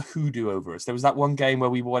to have a bit of a hoodoo over us. There was that one game where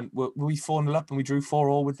we were we 4-0 up and we drew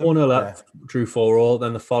 4-4 with them. 4-0 up, drew 4-4.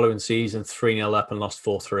 Then the following season, 3-0 up and lost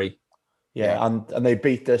 4-3. Yeah, and they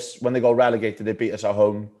beat us when they got relegated. They beat us at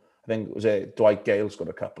home. I think Dwight Gale's got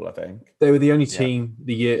a couple. I think they were the only team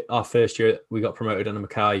our first year we got promoted under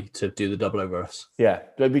Mackay to do the double over us. Yeah,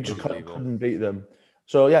 we just couldn't beat them.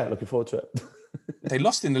 So yeah, looking forward to it. They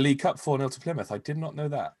lost in the League Cup 4-0 to Plymouth. I did not know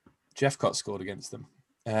that. Jeffcott scored against them.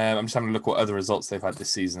 I'm just having a look what other results they've had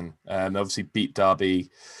this season. They obviously beat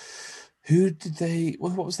Derby. Who did they?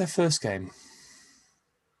 What was their first game?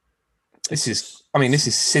 This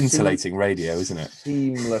is scintillating radio, isn't it?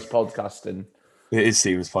 Seamless podcasting. It is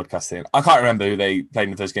seamless podcasting. I can't remember who they played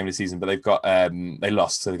in the first game of the season, but they've got they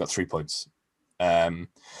lost, so they got 3 points. How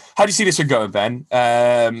do you see this one going, Ben?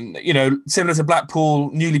 Similar to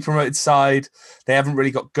Blackpool, newly promoted side, they haven't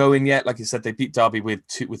really got going yet. Like you said, they beat Derby with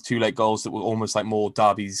two late goals that were almost like more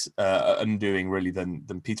Derby's undoing really than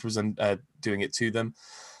Peterborough's doing it to them.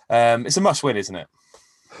 It's a must win, isn't it?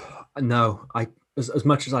 No, as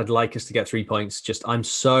much as I'd like us to get 3 points,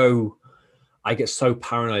 I get so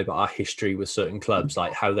paranoid about our history with certain clubs,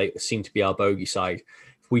 like how they seem to be our bogey side.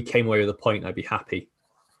 If we came away with a point, I'd be happy.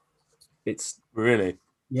 It's really,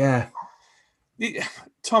 yeah.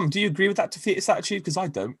 Tom, do you agree with that defeatist attitude? Because I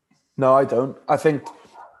don't. No, I don't. I think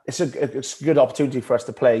it's a good opportunity for us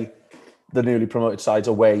to play the newly promoted sides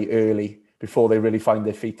away early before they really find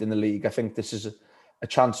their feet in the league. I think this is a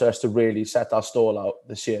chance for us to really set our stall out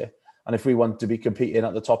this year. And if we want to be competing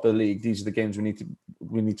at the top of the league, these are the games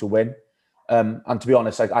we need to win. And to be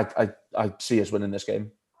honest, I see us winning this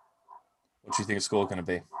game. What do you think the score is going to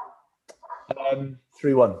be?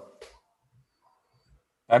 3-1.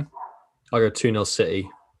 Ben? I'll go 2-0 City.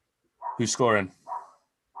 Who's scoring?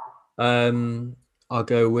 I'll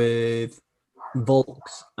go with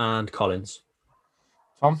Volks and Collins.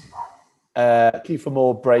 Tom? Kiefer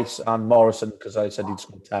Moore, Brace, and Morrison, because I said he'd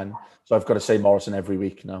score 10. So I've got to say Morrison every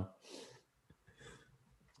week now.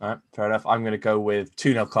 All right, fair enough. I'm going to go with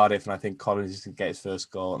 2-0 Cardiff, and I think Collins is going to get his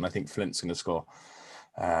first goal, and I think Flint's going to score,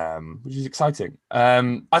 which is exciting.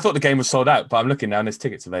 I thought the game was sold out, but I'm looking now and there's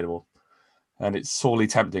tickets available, and it's sorely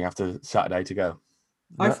tempting after Saturday to go.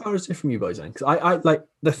 How far is it from you boys then? Because I like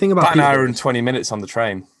the thing about About an hour and 20 minutes on the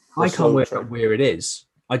train. I can't work out where it is.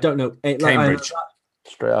 I don't know. Cambridge.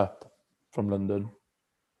 Straight up from London.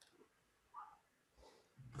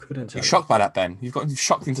 Couldn't tell You're shocked by that, Ben. You've gotten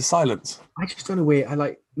shocked into silence. I just don't know where.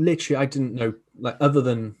 I didn't know. Like, other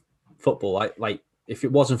than football, if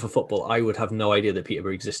it wasn't for football, I would have no idea that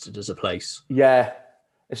Peterborough existed as a place. Yeah,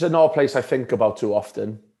 it's not a place I think about too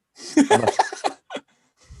often.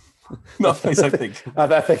 Not a place I think.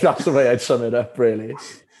 I think that's the way I'd sum it up, really.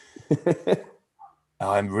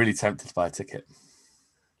 I'm really tempted by a ticket.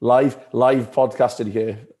 Live podcasting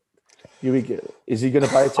here. Is he going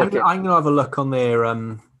to buy a ticket? I'm going to have a look on their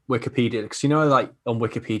Wikipedia, because like on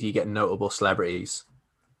Wikipedia you get notable celebrities.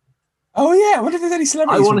 Oh yeah, I wonder if there's any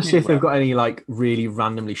celebrities. I want to see if they've got any like really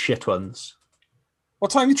randomly shit ones.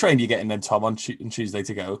 What time of train are you getting then, Tom, on Tuesday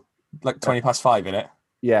to go? Like 20 past 5, innit?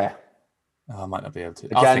 Yeah. Oh, I might not be able to.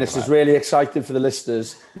 Again, this is really exciting for the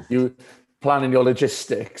listeners. You planning your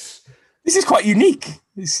logistics. This is quite unique.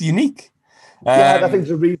 It's unique. Yeah, I think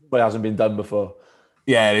there's a reason why it hasn't been done before.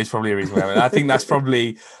 Yeah, there's probably a reason why. I think that's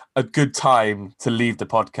probably a good time to leave the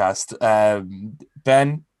podcast.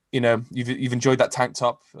 Ben, you've enjoyed that tank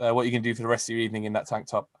top. What are you going to do for the rest of your evening in that tank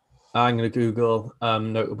top? I'm going to Google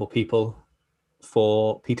notable people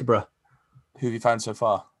for Peterborough. Who have you found so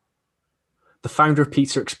far? The founder of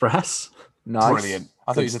Pizza Express. Nice. Brilliant.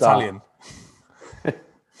 I thought he was start. Italian.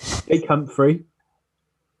 Jake Humphrey.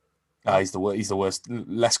 He's the worst.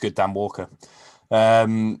 Less good Dan Walker.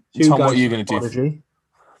 Tom, what are you going to do?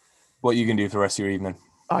 What are you going to do for the rest of your evening?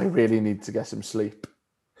 I really need to get some sleep.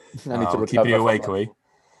 I need to recover. Keeping you awake, are we?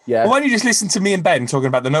 Yeah. Well, why don't you just listen to me and Ben talking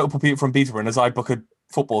about the notable people from Peterborough, and as I book a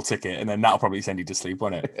football ticket, and then that'll probably send you to sleep,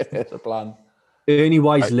 won't it? It's a plan. Ernie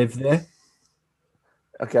Wise lived there.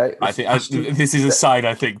 Okay. I think this is a sign,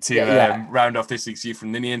 I think, to round off this week's You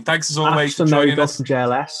from Ninian. Thanks as always for joining us. From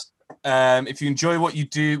JLS. If you enjoy what you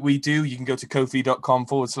do, you can go to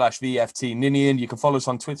ko-fi.com/VFT Ninian. You can follow us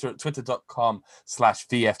on Twitter at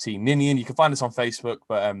twitter.com/VFT Ninian. You can find us on Facebook,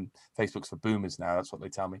 but Facebook's for boomers now. That's what they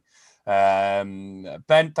tell me.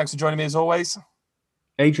 Ben, thanks for joining me as always.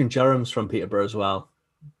 Adrian Jerem's from Peterborough as well.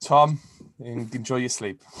 Tom, enjoy your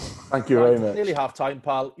sleep. Thank you very much. Nearly half time,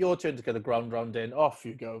 pal. Your turn to get the ground round in. Off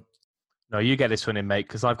you go. No, you get this one in, mate,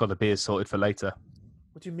 because I've got the beers sorted for later.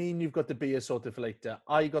 What do you mean you've got the beer sorted for later?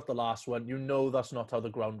 I got the last one. You know that's not how the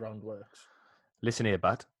ground round works. Listen here,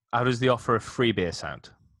 bud. How does the offer of free beer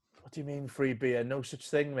sound? What do you mean free beer? No such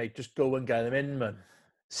thing, mate. Just go and get them in, man.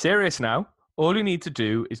 Serious now? All you need to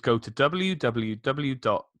do is go to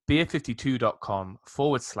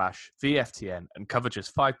www.beer52.com/VFTN and cover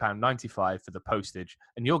just £5.95 for the postage,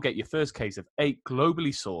 and you'll get your first case of 8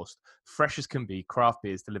 globally sourced, fresh as can be craft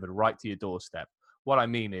beers delivered right to your doorstep. What I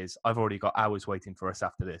mean is, I've already got hours waiting for us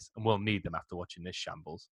after this, and we'll need them after watching this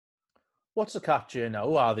shambles. What's the catch here now?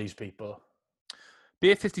 Who are these people?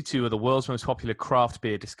 Beer 52 are the world's most popular craft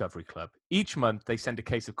beer discovery club. Each month, they send a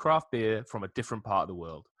case of craft beer from a different part of the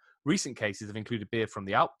world. Recent cases have included beer from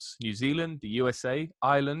the Alps, New Zealand, the USA,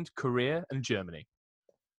 Ireland, Korea, and Germany.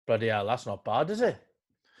 Bloody hell, that's not bad, is it?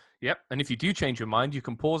 Yep, and if you do change your mind, you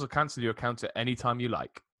can pause or cancel your account at any time you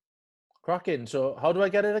like. Cracking. So how do I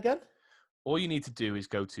get it again? All you need to do is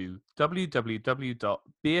go to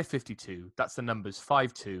www.beer52, that's the numbers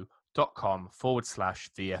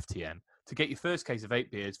 52.com/VFTN to get your first case of 8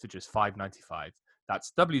 beers for just $5.95.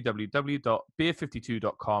 That's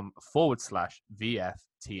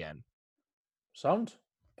www.beer52.com/VFTN. Sound?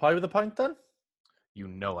 Pie with a pint then? You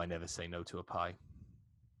know I never say no to a pie.